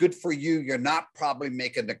not it's good for you, you're not probably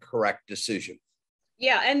making the correct decision.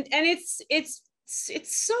 Yeah, and it's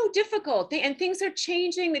so difficult. And things are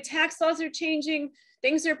changing. The tax laws are changing.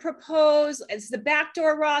 Things are proposed. Is the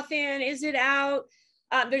backdoor Roth in? Is it out?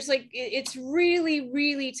 It's really,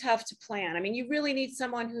 really tough to plan. I mean, you really need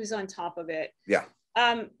someone who's on top of it. Yeah.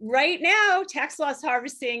 Right now, tax loss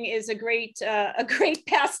harvesting is a great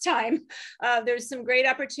pastime. There's some great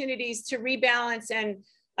opportunities to rebalance and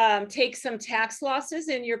take some tax losses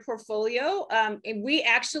in your portfolio. And we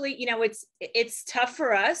actually, it's tough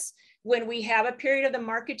for us when we have a period of the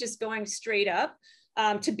market just going straight up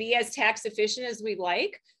to be as tax efficient as we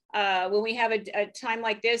like. When we have a time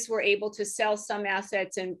like this, we're able to sell some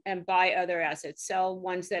assets and buy other assets, sell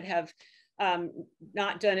ones that have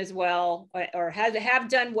not done as well or have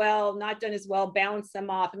done well, not done as well, balance them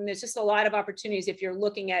off. I mean, there's just a lot of opportunities if you're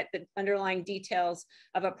looking at the underlying details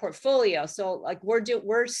of a portfolio. So like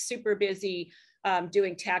we're super busy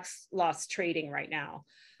doing tax loss trading right now.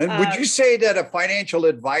 And would you say that a financial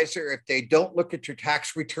advisor, if they don't look at your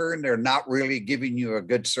tax return, they're not really giving you a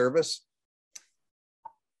good service?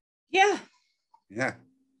 Yeah. Yeah.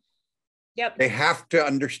 Yep. They have to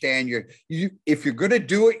understand if you're going to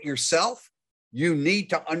do it yourself, you need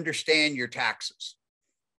to understand your taxes.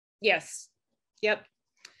 Yes. Yep.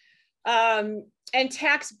 And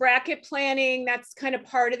tax bracket planning, that's kind of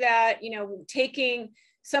part of that,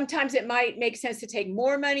 sometimes it might make sense to take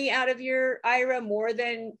more money out of your IRA, more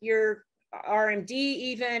than your RMD,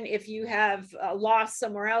 even if you have a loss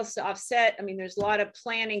somewhere else to offset. I mean, there's a lot of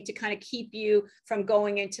planning to kind of keep you from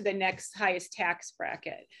going into the next highest tax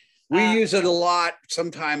bracket. We use it a lot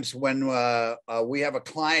sometimes when we have a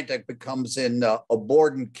client that becomes in a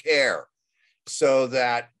board and care, so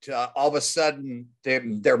that all of a sudden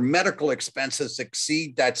their medical expenses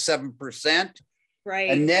exceed that 7%.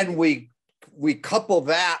 Right. And then we couple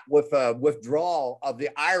that with a withdrawal of the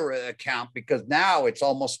IRA account, because now it's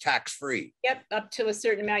almost tax-free. Yep, up to a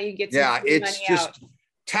certain amount you get some it's money just out.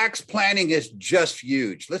 Tax planning is just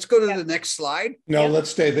huge. Let's go to the next slide. No, let's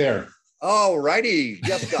stay there. Oh, righty.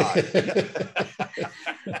 Yes, God.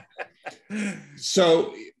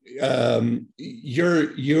 So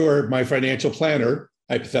you're my financial planner,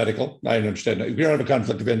 hypothetical. I understand that. If you don't have a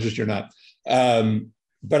conflict of interest, you're not.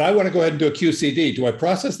 But I want to go ahead and do a QCD. Do I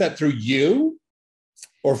process that through you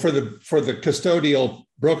or for the custodial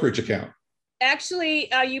brokerage account?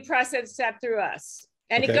 Actually, you process that through us.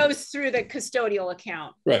 And it goes through the custodial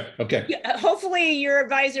account. Right. Okay. Hopefully your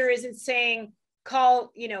advisor isn't saying,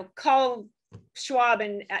 call Schwab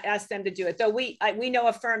and ask them to do it. Though we know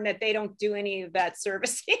a firm that they don't do any of that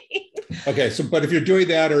servicing. Okay. So, but if you're doing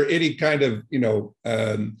that or any kind of,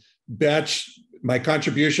 batch my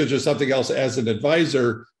contributions or something else as an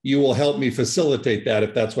advisor, you will help me facilitate that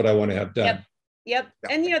if that's what I want to have done. Yep.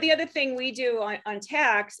 And, the other thing we do on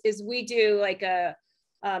tax is we do like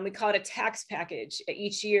we call it a tax package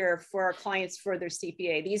each year for our clients for their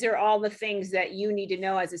CPA. These are all the things that you need to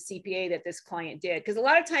know as a CPA that this client did. Because a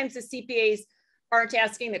lot of times the CPAs aren't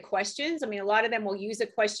asking the questions. I mean, a lot of them will use a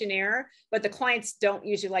questionnaire, but the clients don't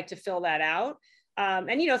usually like to fill that out. And,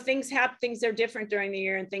 things happen, things are different during the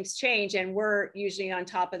year and things change. And we're usually on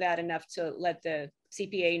top of that enough to let the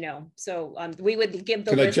CPA know. So we would give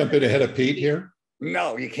the— Can I jump in ahead of Pete here?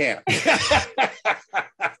 No, you can't.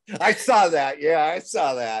 I saw that. Yeah, I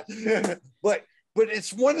saw that. But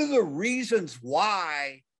it's one of the reasons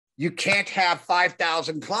why you can't have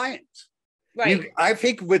 5,000 clients. Right. I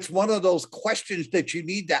think it's one of those questions that you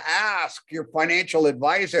need to ask your financial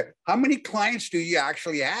advisor. How many clients do you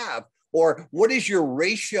actually have? Or what is your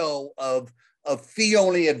ratio of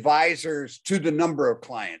fee-only advisors to the number of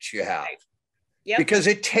clients you have? Right. Yep. Because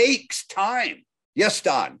it takes time. Yes,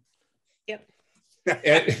 Don. Yep.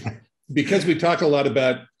 And because we talk a lot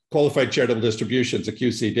about qualified charitable distributions, a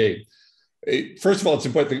QCD. First of all, it's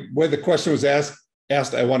important. The way the question was asked,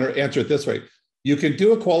 I want to answer it this way. You can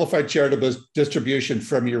do a qualified charitable distribution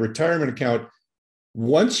from your retirement account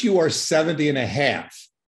once you are 70 and a half.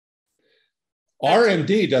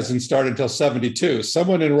 RMD doesn't start until 72.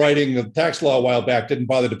 Someone in writing the tax law a while back didn't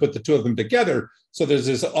bother to put the two of them together. So there's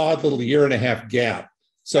this odd little year and a half gap.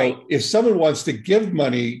 So if someone wants to give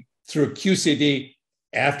money through QCD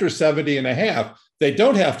after 70 and a half, they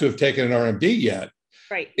don't have to have taken an RMD yet.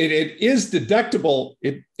 Right. It is deductible.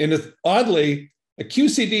 Oddly, a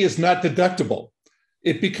QCD is not deductible.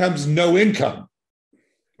 It becomes no income,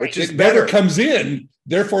 which is better. Never comes in.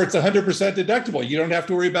 Therefore, it's 100% deductible. You don't have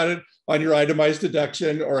to worry about it on your itemized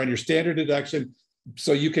deduction or on your standard deduction.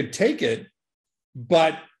 So you can take it,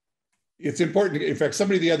 but it's important. In fact,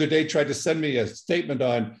 somebody the other day tried to send me a statement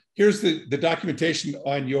on, here's the documentation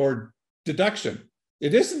on your deduction.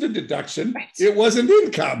 It isn't a deduction. Right. It wasn't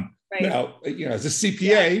income. Right. Now, as a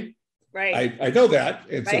CPA, right. I know that.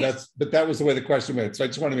 And so but that was the way the question went. So I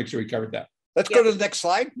just want to make sure we covered that. Let's go to the next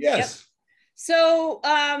slide. Yes. Yep. So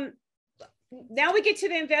now we get to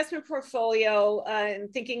the investment portfolio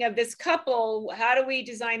and thinking of this couple, how do we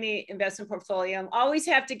design the investment portfolio? I always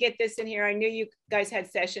have to get this in here. I knew you guys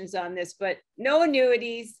had sessions on this, but no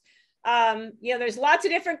annuities. There's lots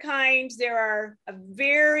of different kinds. There are a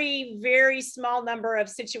very, very small number of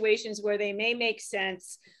situations where they may make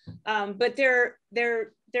sense, but they're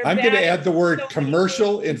I'm going to add the word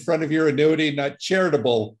commercial in front of your annuity, not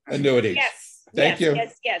charitable annuities. Yes. Thank you.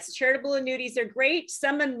 Yes. Charitable annuities are great.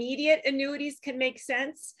 Some immediate annuities can make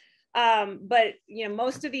sense. But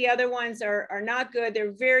most of the other ones are not good.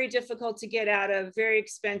 They're very difficult to get out of, very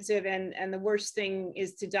expensive. And the worst thing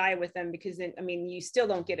is to die with them because you still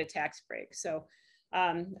don't get a tax break. So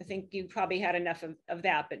I think you probably had enough of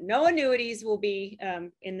that, but no annuities will be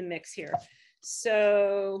in the mix here.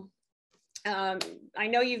 So I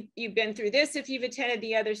know you've been through this if you've attended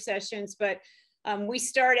the other sessions, but we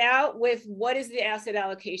start out with what is the asset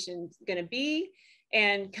allocation going to be,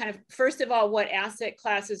 and kind of first of all, what asset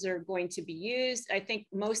classes are going to be used. I think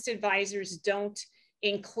most advisors don't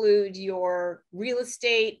include your real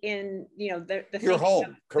estate in your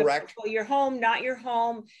home, correct? Your home, not your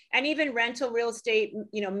home, and even rental real estate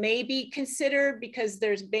may be considered because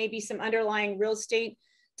there's maybe some underlying real estate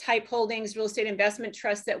type holdings, real estate investment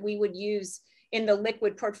trusts that we would use in the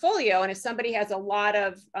liquid portfolio. And if somebody has a lot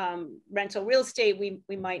of rental real estate,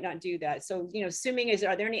 we might not do that. So, assuming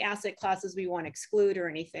are there any asset classes we want to exclude or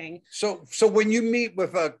anything? So when you meet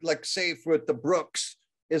with say with the Brooks,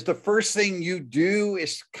 is the first thing you do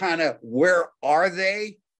is kind of, where are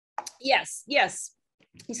they? Yes.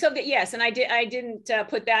 So yes, and I didn't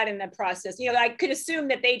put that in the process. I could assume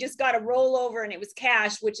that they just got a rollover and it was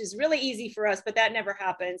cash, which is really easy for us, but that never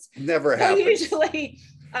happens. Never happens. Usually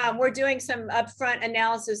we're doing some upfront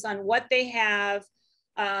analysis on what they have.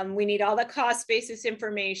 We need all the cost basis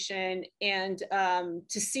information and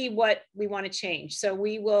to see what we want to change. So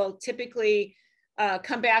we will typically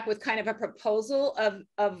come back with kind of a proposal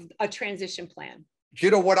of a transition plan.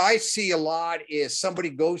 What I see a lot is somebody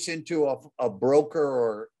goes into a broker,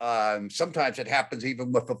 or sometimes it happens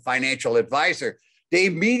even with a financial advisor. They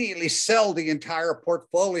immediately sell the entire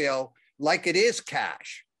portfolio like it is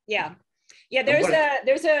cash. Yeah.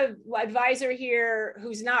 There's a advisor here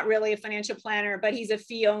who's not really a financial planner, but he's a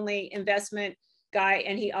fee-only investment guy,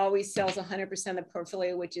 and he always sells 100% of the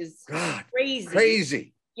portfolio, which is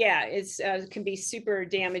crazy. Yeah, it's can be super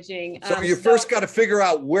damaging. So you first got to figure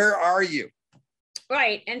out, where are you?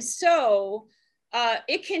 Right. And so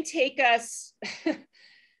it can take us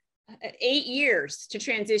 8 years to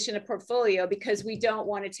transition a portfolio because we don't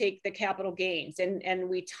want to take the capital gains and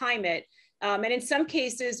we time it. And in some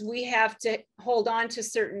cases, we have to hold on to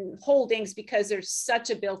certain holdings because there's such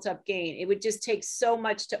a built up gain. It would just take so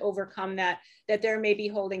much to overcome that there may be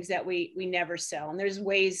holdings that we never sell. And there's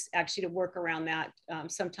ways actually to work around that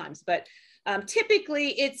sometimes. But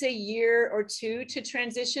typically, it's a year or two to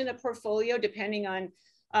transition a portfolio, depending on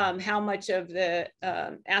how much of the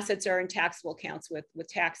assets are in taxable accounts with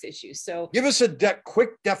tax issues. So give us a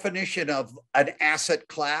quick definition of an asset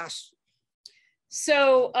class.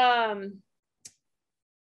 So,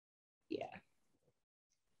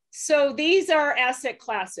 so these are asset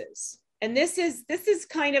classes. And this is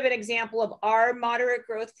kind of an example of our moderate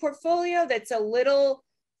growth portfolio that's a little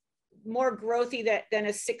more growthy than a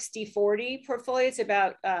 60-40 portfolio. It's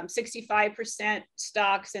about 65%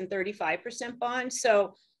 stocks and 35% bonds.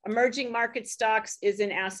 So emerging market stocks is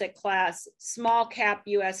an asset class, small cap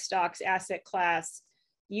US stocks asset class,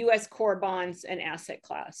 US core bonds an asset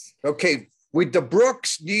class. Okay, with the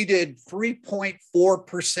Brooks needed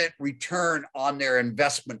 3.4% return on their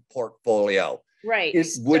investment portfolio. Right.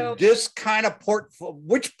 Would this kind of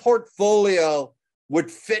which portfolio would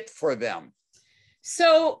fit for them?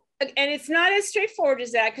 So, and it's not as straightforward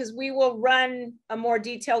as that, because we will run a more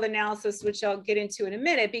detailed analysis, which I'll get into in a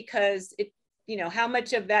minute, because it, you know, how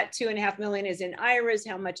much of that 2.5 million is in IRAs,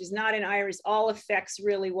 how much is not in IRAs, all affects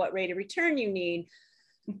really what rate of return you need.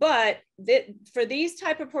 But for these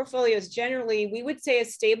type of portfolios, generally, we would say a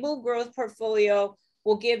stable growth portfolio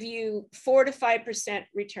will give you 4 to 5%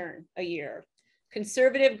 return a year.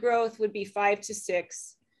 Conservative growth would be 5 to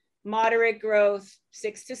 6. Moderate growth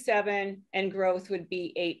 6 to 7, and growth would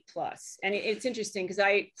be 8+. And it's interesting because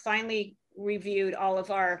I finally reviewed all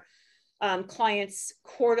of our clients'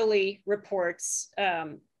 quarterly reports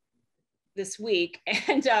this week,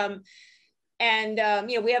 and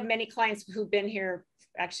you know, we have many clients who've been here,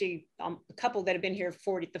 actually a couple that have been here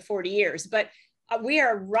 40 years, but we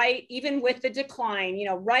are right, even with the decline, you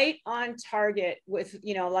know, right on target with,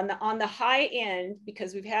 you know, on the high end,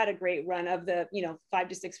 because we've had a great run of the, you know, 5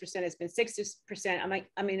 to 6%, it's been 6%.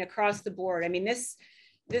 I mean, across the board. I mean, this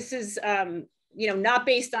is, you know, not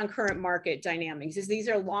based on current market dynamics. These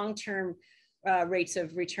are long-term rates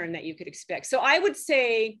of return that you could expect. So I would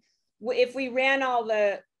say if we ran all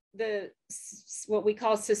the what we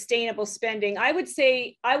call sustainable spending, I would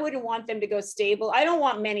say I wouldn't want them to go stable. I don't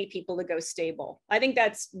want many people to go stable. I think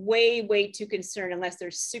that's way too concerned, unless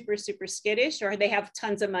they're super skittish or they have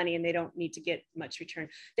tons of money and they don't need to get much return.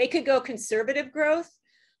 They could go conservative growth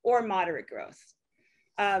or moderate growth.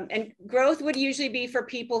 And growth would usually be for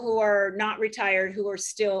people who are not retired, who are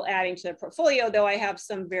still adding to their portfolio, though I have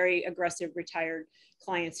some very aggressive retired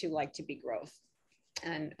clients who like to be growth.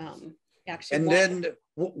 And actually, and then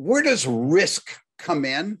where does risk come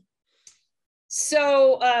in?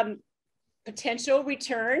 So potential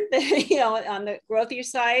return, you know, on the growthier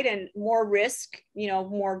side, and more risk, you know,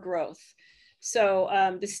 more growth.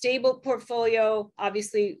 So the stable portfolio,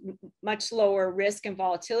 obviously much lower risk and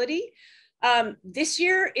volatility. This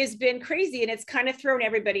year has been crazy, and it's kind of thrown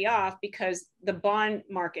everybody off because the bond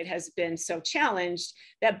market has been so challenged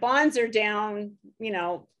that bonds are down, you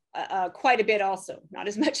know, quite a bit also, not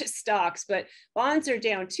as much as stocks, but bonds are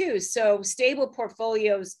down too. So stable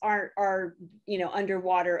portfolios are you know,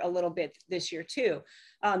 underwater a little bit this year too.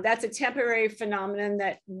 That's a temporary phenomenon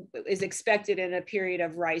that is expected in a period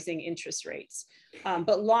of rising interest rates.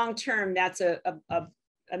 But long-term, that's a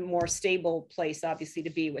more stable place, obviously, to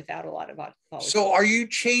be without a lot of volatility. So are you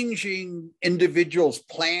changing individuals'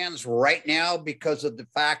 plans right now because of the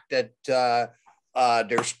fact that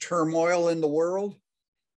there's turmoil in the world?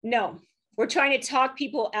 No, we're trying to talk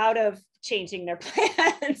people out of changing their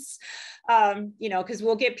plans, you know, because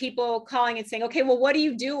we'll get people calling and saying, okay, well, what are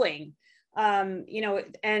you doing? You know,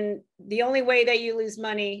 and the only way that you lose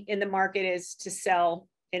money in the market is to sell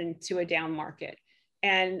into a down market.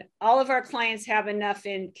 And all of our clients have enough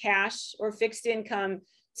in cash or fixed income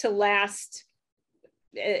to last,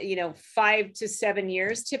 you know, 5 to 7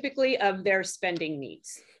 years typically of their spending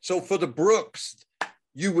needs. So for the Brooks,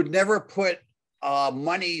 you would never put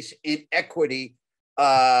monies in equity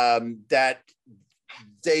that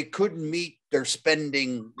they couldn't meet their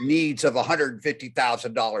spending needs of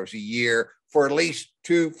 $150,000 a year for at least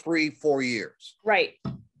 2, 3, 4 years. Right.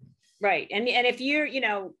 And if you're, you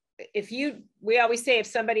know, we always say if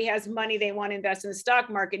somebody has money they want to invest in the stock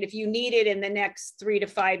market, if you need it in the next 3 to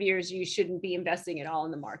 5 years, you shouldn't be investing it all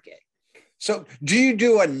in the market. So do you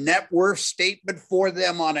do a net worth statement for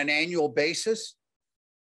them on an annual basis?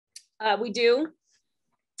 We do.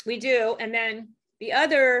 And then the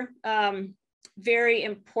other very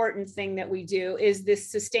important thing that we do is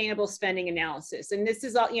this sustainable spending analysis. And this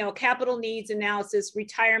is all, you know, capital needs analysis,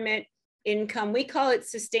 retirement income. We call it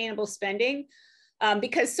sustainable spending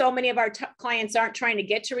because so many of our clients aren't trying to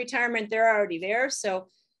get to retirement. They're already there. So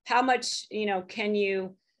how much, you know, can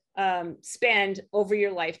you spend over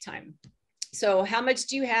your lifetime? So how much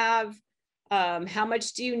do you have? How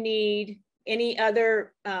much do you need? Any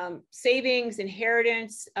other savings,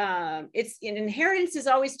 inheritance? Inheritance is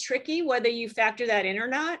always tricky, whether you factor that in or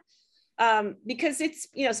not, because it's,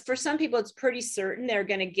 you know, for some people, it's pretty certain they're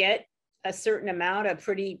going to get a certain amount, a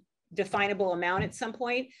pretty definable amount at some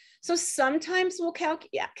point. So sometimes we'll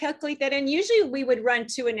calculate that. And usually we would run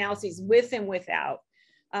 2 analyses with and without.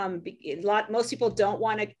 Most people don't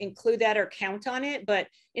want to include that or count on it, but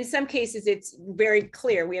in some cases it's very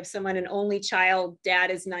clear. We have someone, an only child,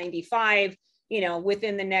 dad is 95,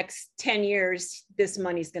 within the next 10 years, this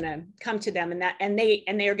money's going to come to them, and they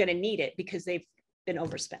are going to need it because they've been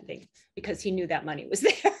overspending, because he knew that money was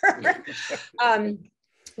there.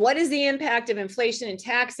 What is the impact of inflation and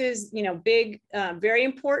taxes? Big, very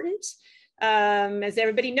important. As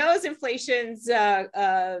everybody knows, inflation's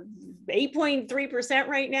 8.3%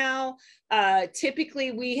 right now.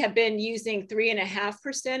 Typically, we have been using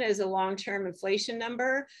 3.5% as a long-term inflation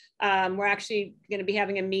number. We're actually going to be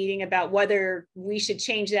having a meeting about whether we should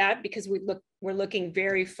change that, because we're looking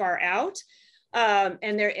very far out. We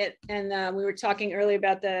were talking earlier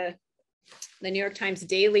about the New York Times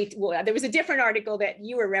Daily. Well, there was a different article that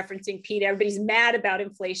you were referencing, Pete. Everybody's mad about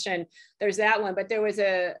inflation. There's that one, but there was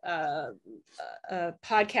a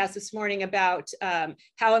podcast this morning about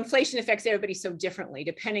how inflation affects everybody so differently,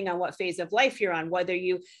 depending on what phase of life you're on, whether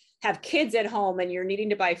you have kids at home and you're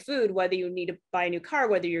needing to buy food, whether you need to buy a new car,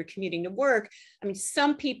 whether you're commuting to work. I mean,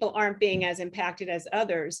 some people aren't being as impacted as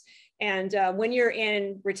others. And when you're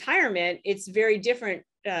in retirement, it's very different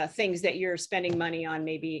things that you're spending money on,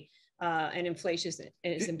 maybe. And inflation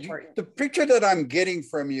is important. The picture that I'm getting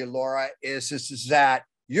from you, Laura, is that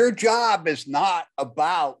your job is not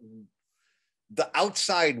about the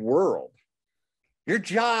outside world. Your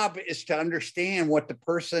job is to understand what the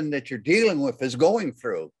person that you're dealing with is going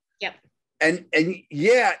through. Yep. And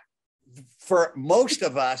yet, for most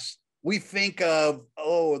of us, we think of,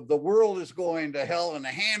 the world is going to hell in a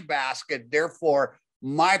handbasket, therefore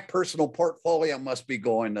my personal portfolio must be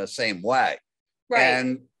going the same way.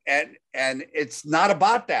 Right. And it's not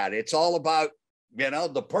about that. It's all about,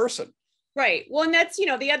 the person. Right. Well, and that's,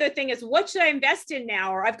 the other thing is, what should I invest in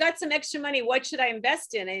now? Or I've got some extra money. What should I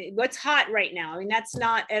invest in? And what's hot right now? I mean, that's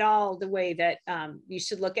not at all the way that you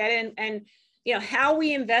should look at it. And how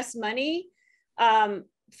we invest money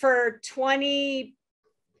for 20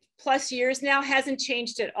 plus years now hasn't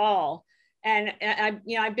changed at all. And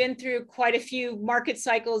I've been through quite a few market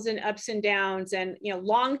cycles and ups and downs, and,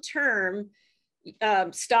 long-term,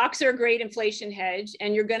 stocks are a great inflation hedge,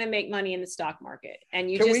 and you're going to make money in the stock market. And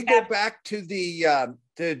Can we go back to the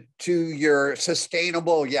to your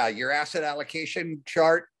sustainable, your asset allocation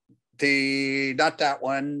chart? Not that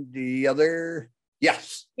one, the other.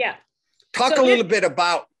 Yes. Yeah. Talk a little bit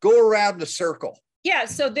about, go around the circle. Yeah,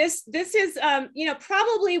 so this is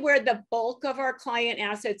probably where the bulk of our client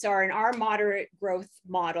assets are in our moderate growth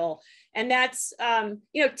model, and that's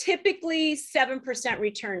typically 7%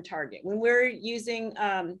 return target. When we're using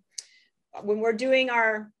when we're doing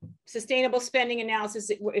our sustainable spending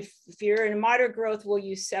analysis, if you're in a moderate growth, we'll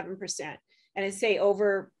use 7%, and I say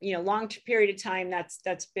over long period of time,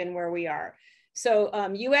 that's been where we are. So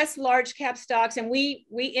U.S. large cap stocks, and we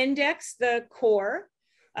index the core.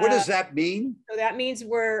 What does that mean? So that means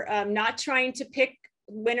we're not trying to pick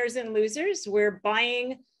winners and losers. We're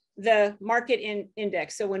buying the market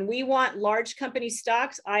index. So when we want large company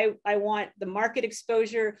stocks, I want the market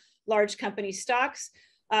exposure, large company stocks.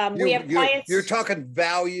 We have clients. You're talking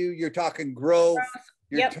value, you're talking growth,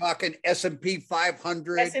 you're talking S&P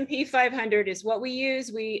 500. S&P 500 is what we use.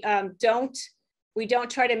 We don't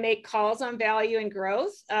try to make calls on value and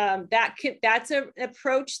growth. That's an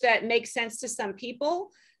approach that makes sense to some people.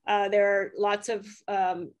 There are lots of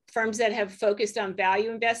firms that have focused on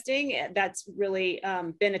value investing. That's really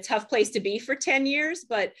been a tough place to be for 10 years,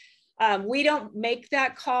 but we don't make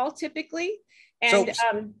that call typically. And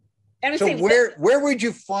where would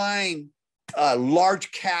you find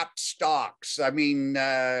large cap stocks? I mean,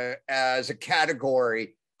 as a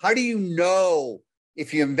category, how do you know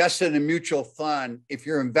if you invest in a mutual fund, if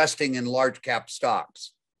you're investing in large cap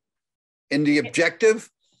stocks? In the objective?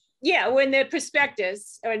 Yeah, when the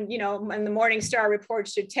prospectus, and and the Morningstar report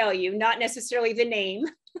should tell you, not necessarily the name.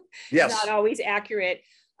 Yes. Not always accurate.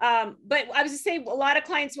 But I was to say, a lot of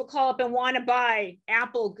clients will call up and want to buy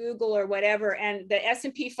Apple, Google, or whatever, and the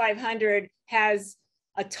S&P 500 has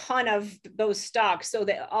a ton of those stocks, so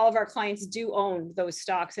that all of our clients do own those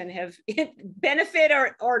stocks and have benefit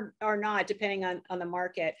or not, depending on the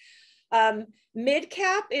market. Mid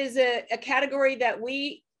cap is a category that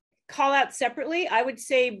we call out separately. I would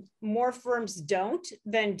say more firms don't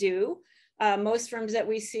than do. Most firms that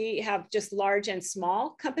we see have just large and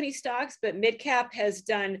small company stocks, but mid cap has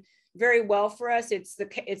done very well for us. It's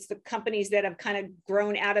the companies that have kind of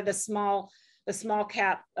grown out of the small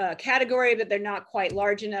cap category, but they're not quite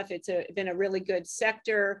large enough. It's been a really good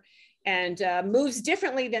sector and moves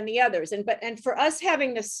differently than the others. And for us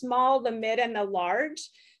having the small, the mid, and the large,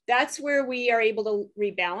 that's where we are able to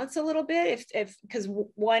rebalance a little bit because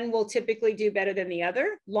one will typically do better than the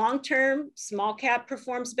other. Long-term, small cap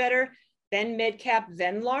performs better, then mid cap,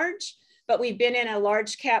 then large. But we've been in a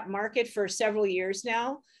large cap market for several years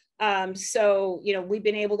now. So, you know, we've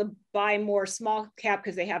been able to buy more small cap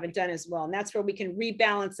because they haven't done as well. And that's where we can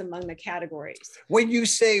rebalance among the categories. When you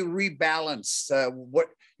say rebalance, what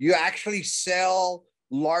you actually sell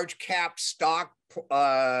large cap stock,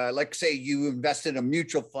 like say you invest in a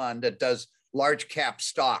mutual fund that does large cap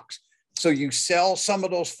stocks. So you sell some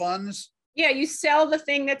of those funds? Yeah, you sell the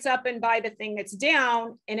thing that's up and buy the thing that's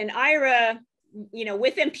down. In an IRA, you know,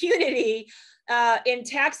 with impunity, in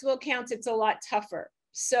taxable accounts, it's a lot tougher.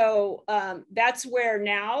 So that's where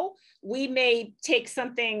now we may take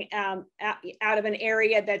something out of an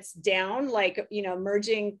area that's down, like, you know,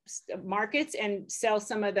 emerging markets, and sell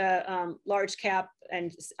some of the large cap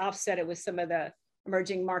and offset it with some of the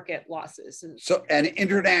emerging market losses. So, and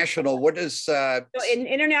international, what is? So in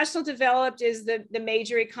international developed is the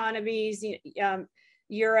major economies,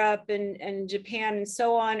 Europe and Japan and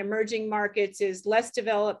so on. Emerging markets is less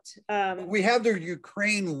developed. We have the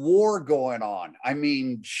Ukraine war going on. I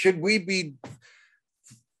mean, should we be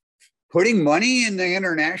putting money in the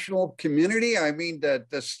international community? I mean, the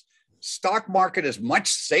stock market is much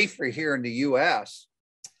safer here in the US.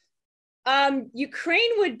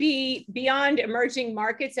 Ukraine would be beyond emerging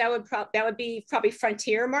markets. That would be probably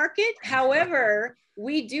frontier market. However,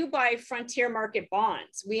 we do buy frontier market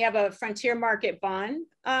bonds. We have a frontier market bond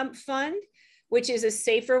fund, which is a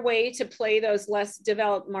safer way to play those less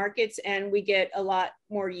developed markets, and we get a lot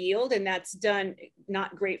more yield. And that's done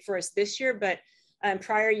not great for us this year, but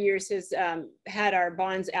prior years has had our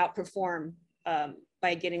bonds outperform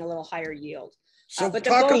by getting a little higher yield. So but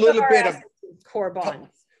talk a little bit of core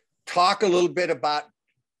bonds. Talk a little bit about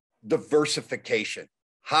diversification,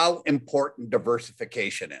 how important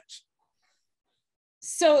diversification is.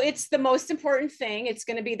 So it's the most important thing. It's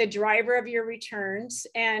going to be the driver of your returns.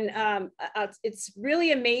 And it's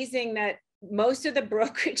really amazing that most of the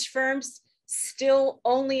brokerage firms still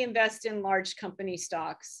only invest in large company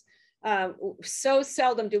stocks. So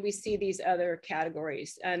seldom do we see these other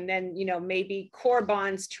categories. And then, you know, maybe core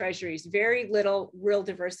bonds, treasuries, very little real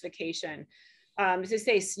diversification. As I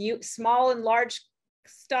say, small and large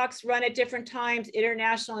stocks run at different times.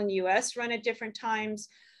 International and US run at different times.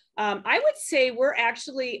 I would say we're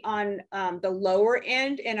actually on the lower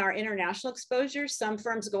end in our international exposure. Some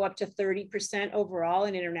firms go up to 30% overall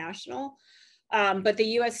in international. But the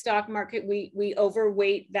US stock market, we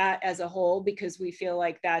overweight that as a whole because we feel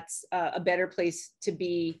like that's a better place to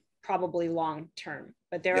be probably long term.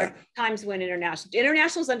 But there are times when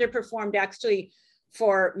international's underperformed actually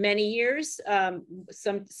for many years.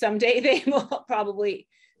 Someday they will probably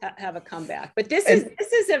have a comeback. But this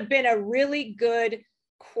has been a really good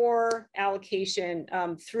core allocation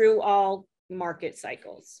through all market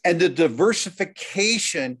cycles. And the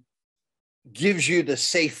diversification gives you the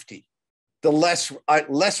safety, the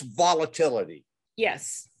less volatility.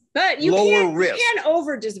 Yes, but you can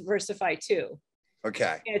over diversify too.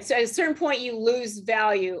 Okay. It's at a certain point you lose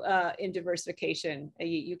value in diversification.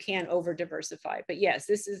 You can't over diversify. But yes,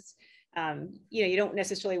 this is you know, you don't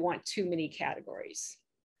necessarily want too many categories.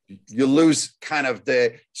 You lose kind of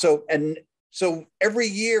so every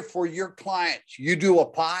year for your clients, you do a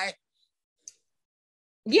pie?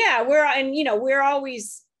 Yeah, we're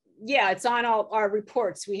always, it's on all our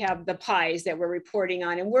reports. We have the pies that we're reporting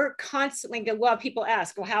on, and we're constantly, well, people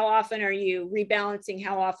ask, well, how often are you rebalancing?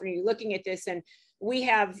 How often are you looking at this? And we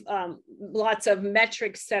have lots of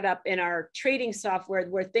metrics set up in our trading software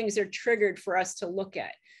where things are triggered for us to look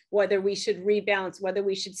at, whether we should rebalance, whether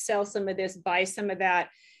we should sell some of this, buy some of that.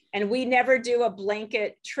 And we never do a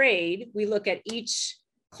blanket trade. We look at each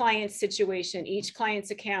client's situation, each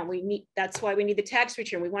client's account. That's why we need the tax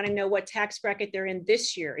return. We want to know what tax bracket they're in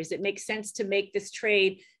this year. Does it make sense to make this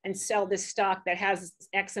trade and sell this stock that has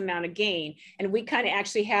X amount of gain? And we kind of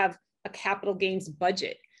actually have a capital gains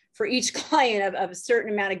budget for each client of a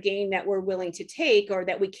certain amount of gain that we're willing to take or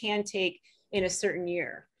that we can take in a certain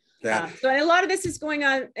year. So a lot of this is going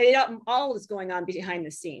on, all is going on behind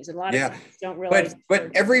the scenes. A lot of people don't realize.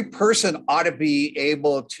 But every person ought to be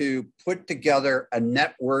able to put together a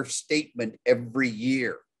net worth statement every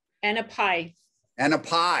year. And a pie.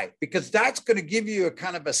 Because that's going to give you a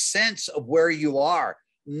kind of a sense of where you are.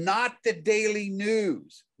 Not the daily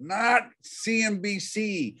news, not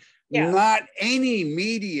CNBC, not any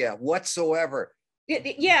media whatsoever.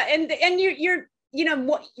 Yeah, and you're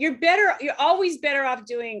always better off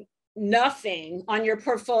doing nothing on your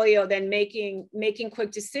portfolio than making quick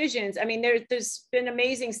decisions. I mean, there's been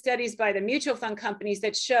amazing studies by the mutual fund companies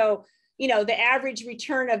that show you know, the average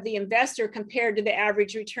return of the investor compared to the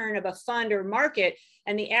average return of a fund or market.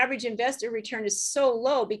 And the average investor return is so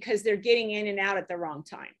low because they're getting in and out at the wrong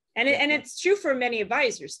time. And it's true for many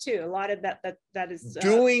advisors too. A lot of that is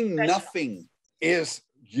doing nothing is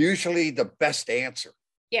usually the best answer.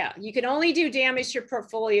 Yeah, you can only do damage to your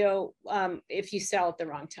portfolio if you sell at the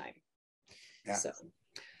wrong time. Yeah. So.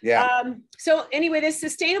 Yeah. So anyway, this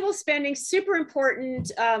sustainable spending, super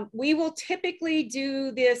important. We will typically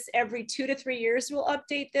do this every 2 to 3 years. We'll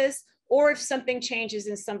update this, or if something changes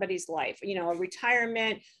in somebody's life, you know, a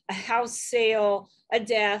retirement, a house sale, a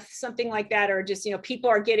death, something like that, or just, you know, people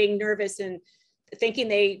are getting nervous and thinking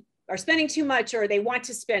they are spending too much, or they want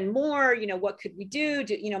to spend more. You know, what could we do?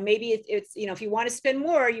 You know, maybe it's, you know, if you want to spend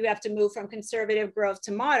more, you have to move from conservative growth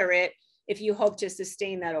to moderate if you hope to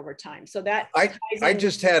sustain that over time. So that I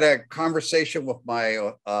just had a conversation with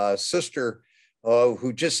my sister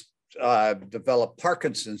who just developed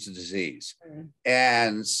Parkinson's disease.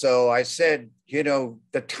 And so I said, you know,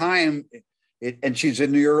 the time, and she's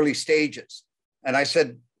in the early stages. And I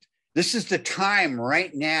said, this is the time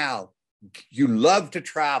right now. You love to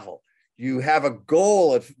travel. You have a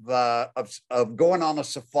goal of going on a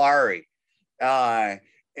safari. And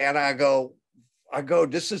I go,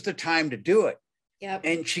 this is the time to do it. Yep.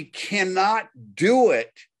 And she cannot do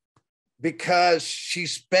it because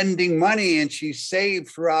she's spending money and she's saved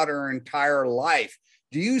throughout her entire life.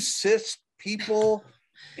 Do you assist people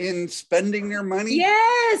in spending their money?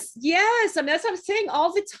 Yes. I mean, that's what I'm saying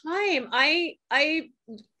all the time.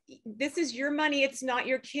 This is your money. It's not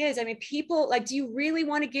your kids. I mean, people like, do you really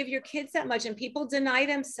want to give your kids that much? And people deny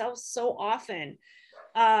themselves so often.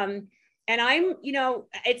 And I'm, you know,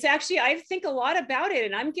 it's actually, I think a lot about it,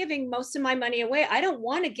 and I'm giving most of my money away. I don't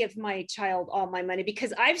want to give my child all my money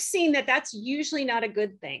because I've seen that that's usually not a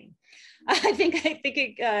good thing. I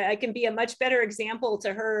think I can be a much better example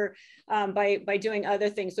to her by doing other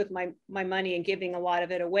things with my money and giving a lot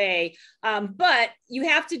of it away. But you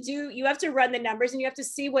have to run the numbers and you have to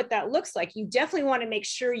see what that looks like. You definitely want to make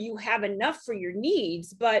sure you have enough for your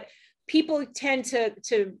needs, but people tend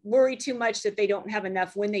to worry too much that they don't have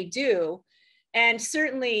enough when they do. And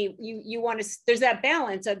certainly you want to, there's that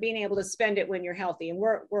balance of being able to spend it when you're healthy. And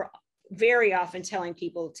we're very often telling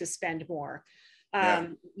people to spend more.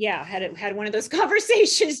 Had one of those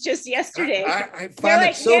conversations just yesterday. I find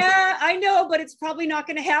like, yeah, I know, but it's probably not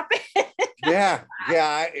going to happen. yeah.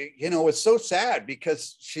 You know, it's so sad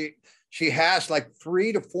because she has like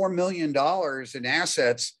 $3 to $4 million in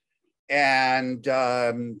assets. And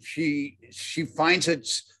she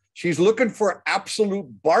finds she's looking for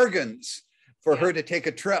absolute bargains for her to take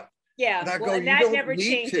a trip. Yeah, and that never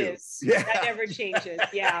changes. Yeah. That never changes.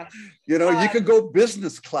 Yeah. You know, you could go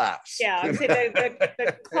business class. Yeah, I would say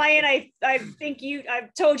the client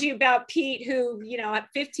I've told you about, Pete, who, you know, at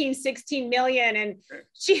 15, 16 million. And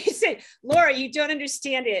she said, Laura, you don't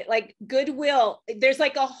understand it. Like Goodwill, there's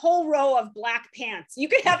like a whole row of black pants. You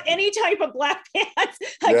could have any type of black pants.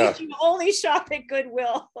 Like if you only shop at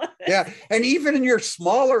Goodwill. Yeah. And even in your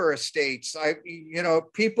smaller estates,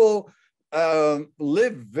 people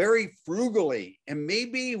live very frugally, and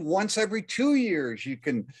maybe once every 2 years you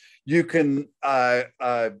can do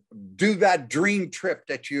that dream trip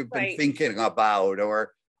that you've been thinking about,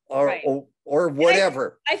 or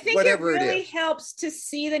whatever. I think it really helps to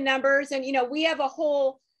see the numbers. And, you know, we have a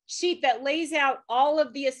whole sheet that lays out all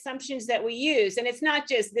of the assumptions that we use. And it's not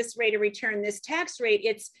just this rate of return, this tax rate.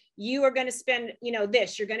 It's you are going to spend, you know,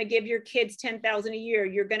 this, you're going to give your kids $10,000 a year.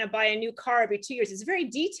 You're going to buy a new car every 2 years. It's very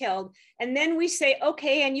detailed. And then we say,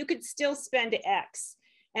 okay, and you could still spend X.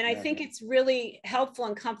 And I think it's really helpful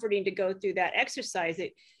and comforting to go through that exercise. Do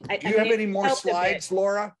you have any more slides,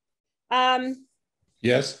 Laura?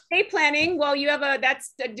 Yes. Estate planning. Well,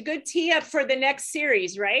 that's a good tee up for the next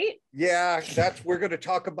series, right? Yeah, we're going to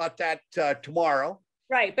talk about that tomorrow.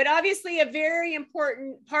 Right. But obviously a very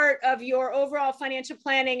important part of your overall financial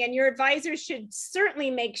planning, and your advisors should certainly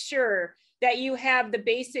make sure that you have the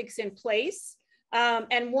basics in place.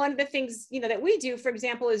 And one of the things, you know, that we do, for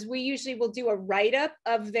example, is we usually will do a write-up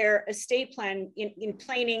of their estate plan in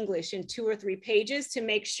plain English in 2 or 3 pages to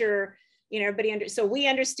make sure, you know, everybody so we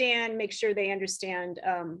understand, make sure they understand,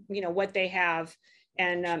 you know, what they have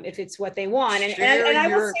and if it's what they want. And I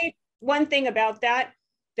will say one thing about that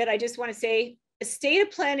I just want to say,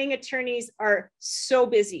 estate planning attorneys are so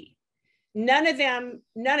busy. None of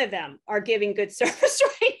them are giving good service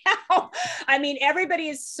right now. I mean, everybody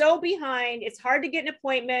is so behind. It's hard to get an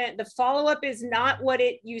appointment. The follow-up is not what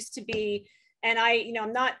it used to be. And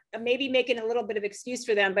I'm not maybe making a little bit of excuse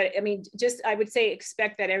for them, but I mean, I would say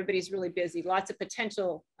expect that everybody's really busy. Lots of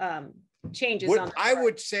potential changes. What I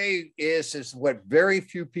would say is what very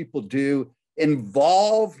few people do: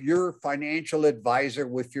 involve your financial advisor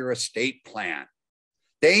with your estate plan.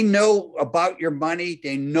 They know about your money.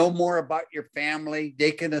 They know more about your family.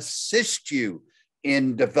 They can assist you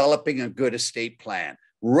in developing a good estate plan.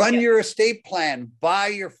 Run your estate plan by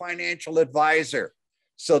your financial advisor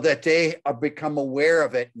so that they become aware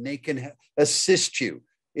of it and they can assist you.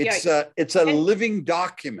 It's a living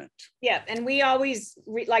document. Yeah, and we always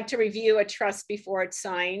like to review a trust before it's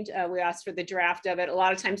signed. We ask for the draft of it. A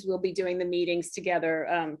lot of times we'll be doing the meetings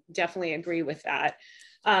together. Definitely agree with that.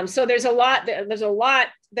 So there's a lot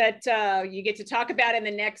that you get to talk about in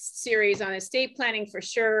the next series on estate planning for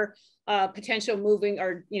sure. Potential moving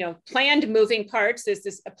or, planned moving parts. There's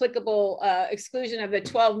this applicable exclusion of the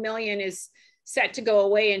 12 million is set to go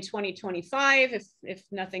away in 2025 if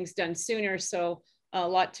nothing's done sooner. So a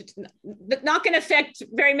lot not going to affect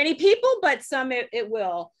very many people, but some it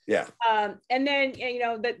will. Yeah. And then,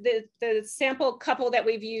 the sample couple that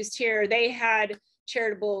we've used here, they had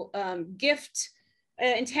charitable gift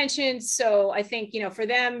intentions. So I think, for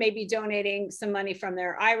them, maybe donating some money from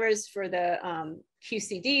their IRAs for the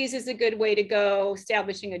QCDs is a good way to go.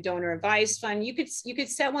 Establishing a donor advised fund. You could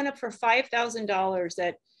set one up for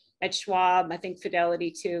 $5,000 at Schwab, I think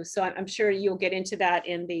Fidelity too. So I'm sure you'll get into that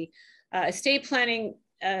in the estate planning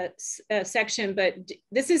section, but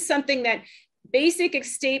this is something that basic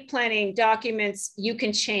estate planning documents you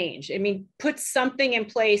can change. I mean, put something in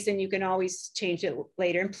place and you can always change it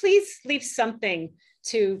later. And please leave something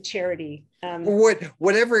to charity.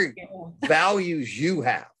 Whatever values you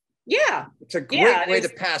have. Yeah. It's a great way to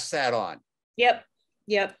pass that on. Yep.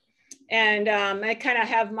 And I kind of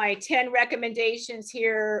have my 10 recommendations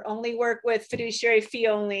here. Only work with fiduciary fee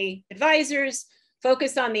only advisors.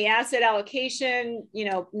 Focus on the asset allocation.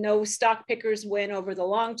 No stock pickers win over the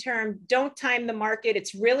long term. Don't time the market.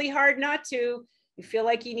 It's really hard not to. You feel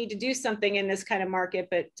like you need to do something in this kind of market,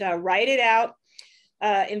 but write it out.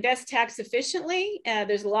 Invest tax efficiently.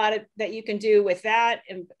 There's a lot that you can do with that.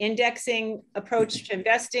 Indexing approach to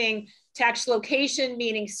investing. Tax location,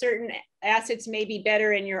 meaning certain assets may be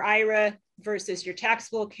better in your IRA versus your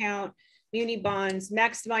taxable account. Muni bonds,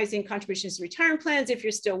 maximizing contributions to retirement plans if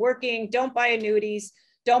you're still working. Don't buy annuities.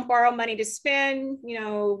 Don't borrow money to spend.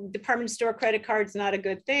 Department store credit cards, not a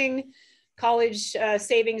good thing. College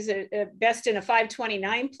savings best in a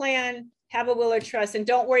 529 plan. Have a will or trust, and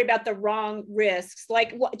don't worry about the wrong risks.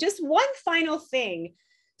 Like just one final thing,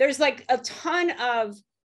 there's like a ton of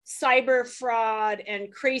cyber fraud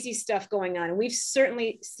and crazy stuff going on. And we've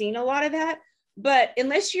certainly seen a lot of that. But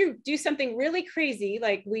unless you do something really crazy,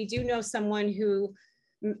 like we do know someone who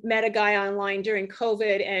met a guy online during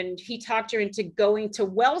COVID and he talked her into going to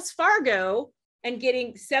Wells Fargo and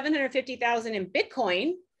getting 750,000 in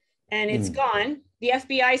Bitcoin and it's gone. The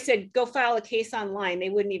FBI said, go file a case online. They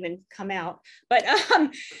wouldn't even come out. But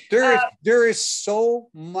there is so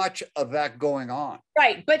much of that going on.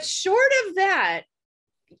 Right. But short of that,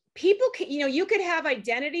 people can, you could have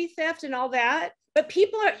identity theft and all that. But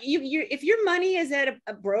people are, if your money is at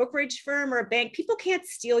a brokerage firm or a bank, people can't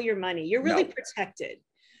steal your money. You're really protected.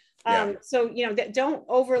 So, don't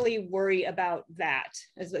overly worry about that.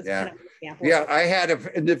 As kind of an example. Yeah, I had an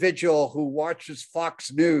individual who watches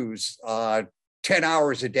Fox News 10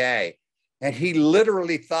 hours a day, and he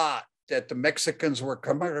literally thought that the Mexicans were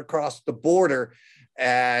coming across the border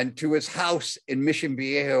and to his house in Mission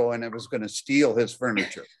Viejo, and it was going to steal his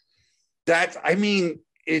furniture.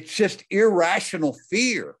 It's just irrational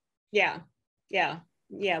fear. Yeah.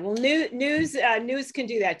 Well, news can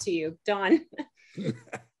do that to you, Don.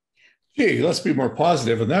 Gee, let's be more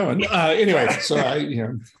positive on that one. Anyway,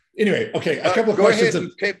 okay. A couple of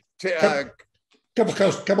questions.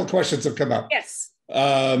 Couple of questions have come up. Yes.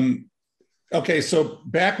 Okay, so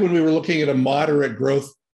back when we were looking at a moderate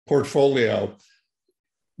growth portfolio,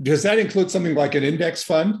 does that include something like an index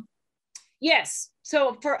fund? Yes.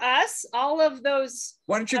 So for us, all of those.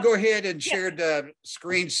 Why don't you go ahead and share the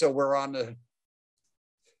screen so we're on the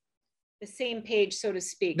same page, so to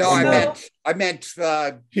speak. No, I meant.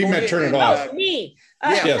 He meant turn it off. Me.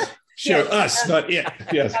 Yes. Sure, us, not it.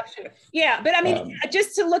 Yes. Yeah, but I mean,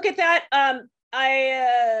 just to look at that,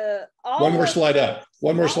 one more slide up.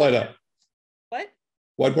 One more slide up. What?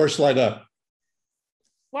 One more slide up.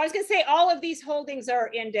 Well, I was going to say all of these holdings are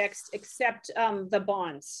indexed except the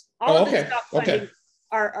bonds. All of the stock funding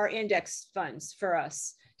are index funds for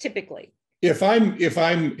us, typically. If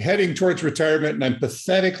I'm heading towards retirement and I'm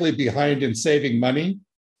pathetically behind in saving money,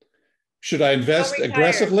 should I invest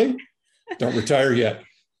aggressively? Don't retire yet.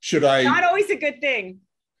 Should I? Not always a good thing.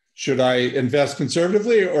 Should I invest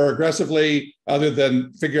conservatively or aggressively, other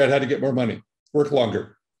than figure out how to get more money, work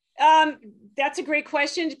longer? That's a great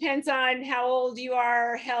question. Depends on how old you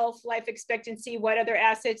are, health, life expectancy, what other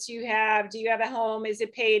assets you have. Do you have a home? Is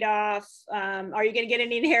it paid off? Are you going to get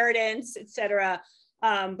an inheritance, etc.?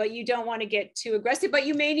 But you don't want to get too aggressive, but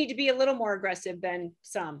you may need to be a little more aggressive than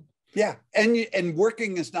some. Yeah. And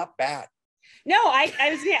working is not bad. No, I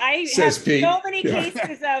have so many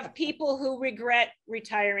cases of people who regret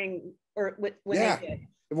retiring or when they did.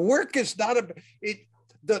 Work is not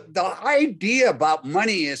the idea about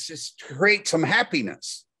money is just to create some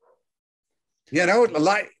happiness. You know,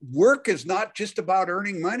 work is not just about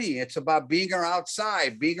earning money. It's about being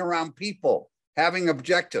outside, being around people, having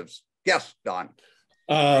objectives. Yes, Don.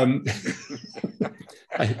 I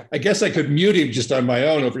guess I could mute him just on my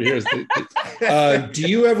own over here. Do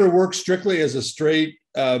you ever work strictly as a straight,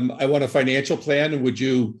 I want a financial plan? And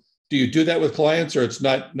do you do that with clients, or it's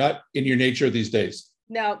not in your nature these days?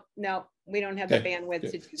 No, we don't have the bandwidth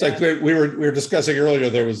to do it's that. Like we were discussing earlier,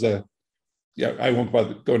 there was I won't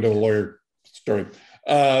go into a lawyer story.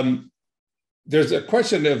 There's a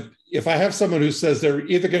question of, if I have someone who says they're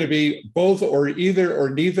either going to be both or either or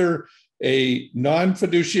neither a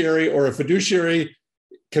non-fiduciary or a fiduciary,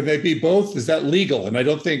 can they be both? Is that legal? And I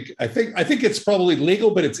think it's probably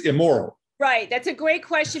legal, but it's immoral. Right. That's a great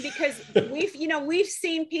question, because we've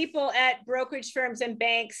seen people at brokerage firms and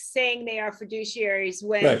banks saying they are fiduciaries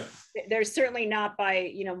when they're certainly not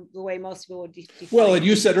by, the way most people would define. Well, and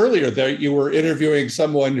you said earlier that you were interviewing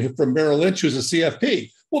someone from Merrill Lynch who's a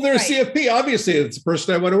CFP. Well, they're a CFP. Obviously, it's the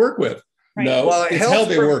person I want to work with. Right. No, well, it's how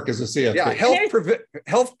they work as a CFP. Yeah,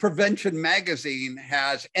 Health Prevention Magazine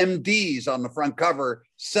has MDs on the front cover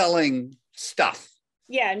selling stuff.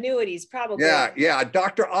 Yeah, annuities, probably. Yeah,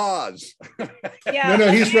 Dr. Oz. Yeah. No,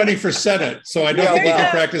 he's running for Senate, so I don't think he can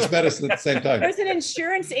practice medicine at the same time. There's an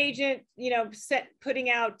insurance agent, putting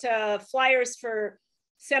out flyers for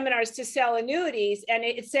seminars to sell annuities, and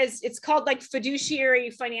it says it's called like fiduciary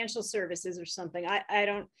financial services or something. I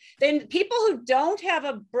don't. Then people who don't have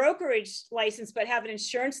a brokerage license but have an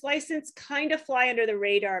insurance license kind of fly under the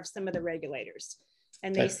radar of some of the regulators.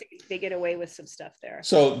 And they get away with some stuff there.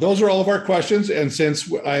 So those are all of our questions. And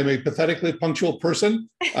since I'm a pathetically punctual person,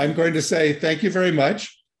 I'm going to say thank you very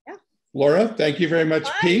much. Yeah. Laura, thank you very much.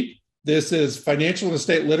 Bye. Pete, this is Financial and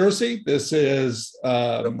Estate Literacy. This is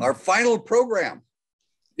our final program.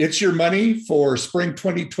 It's Your Money for spring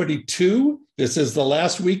 2022. This is the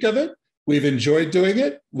last week of it. We've enjoyed doing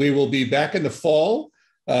it. We will be back in the fall.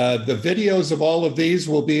 The videos of all of these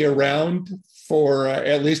will be around for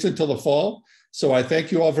at least until the fall. So I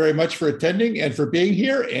thank you all very much for attending and for being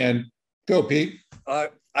here. And go, Pete.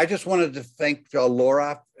 I just wanted to thank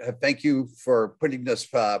Laura. Thank you for putting this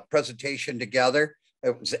presentation together.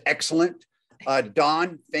 It was excellent.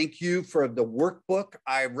 Don, thank you for the workbook.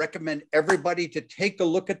 I recommend everybody to take a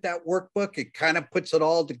look at that workbook. It kind of puts it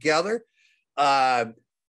all together.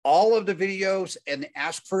 All of the videos and the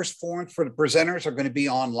Ask First forums for the presenters are going to be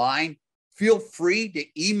online. Feel free to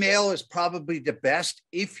email is probably the best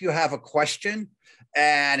if you have a question.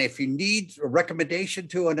 And if you need a recommendation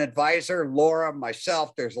to an advisor, Laura,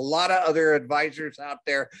 myself, there's a lot of other advisors out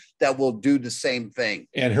there that will do the same thing.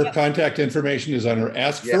 And her contact information is on her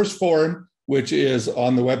Ask First forum, which is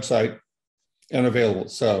on the website and available.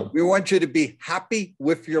 So we want you to be happy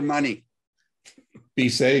with your money. Be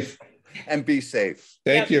safe. And be safe.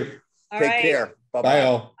 Thank you. Take care. Bye-bye. Bye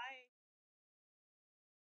all.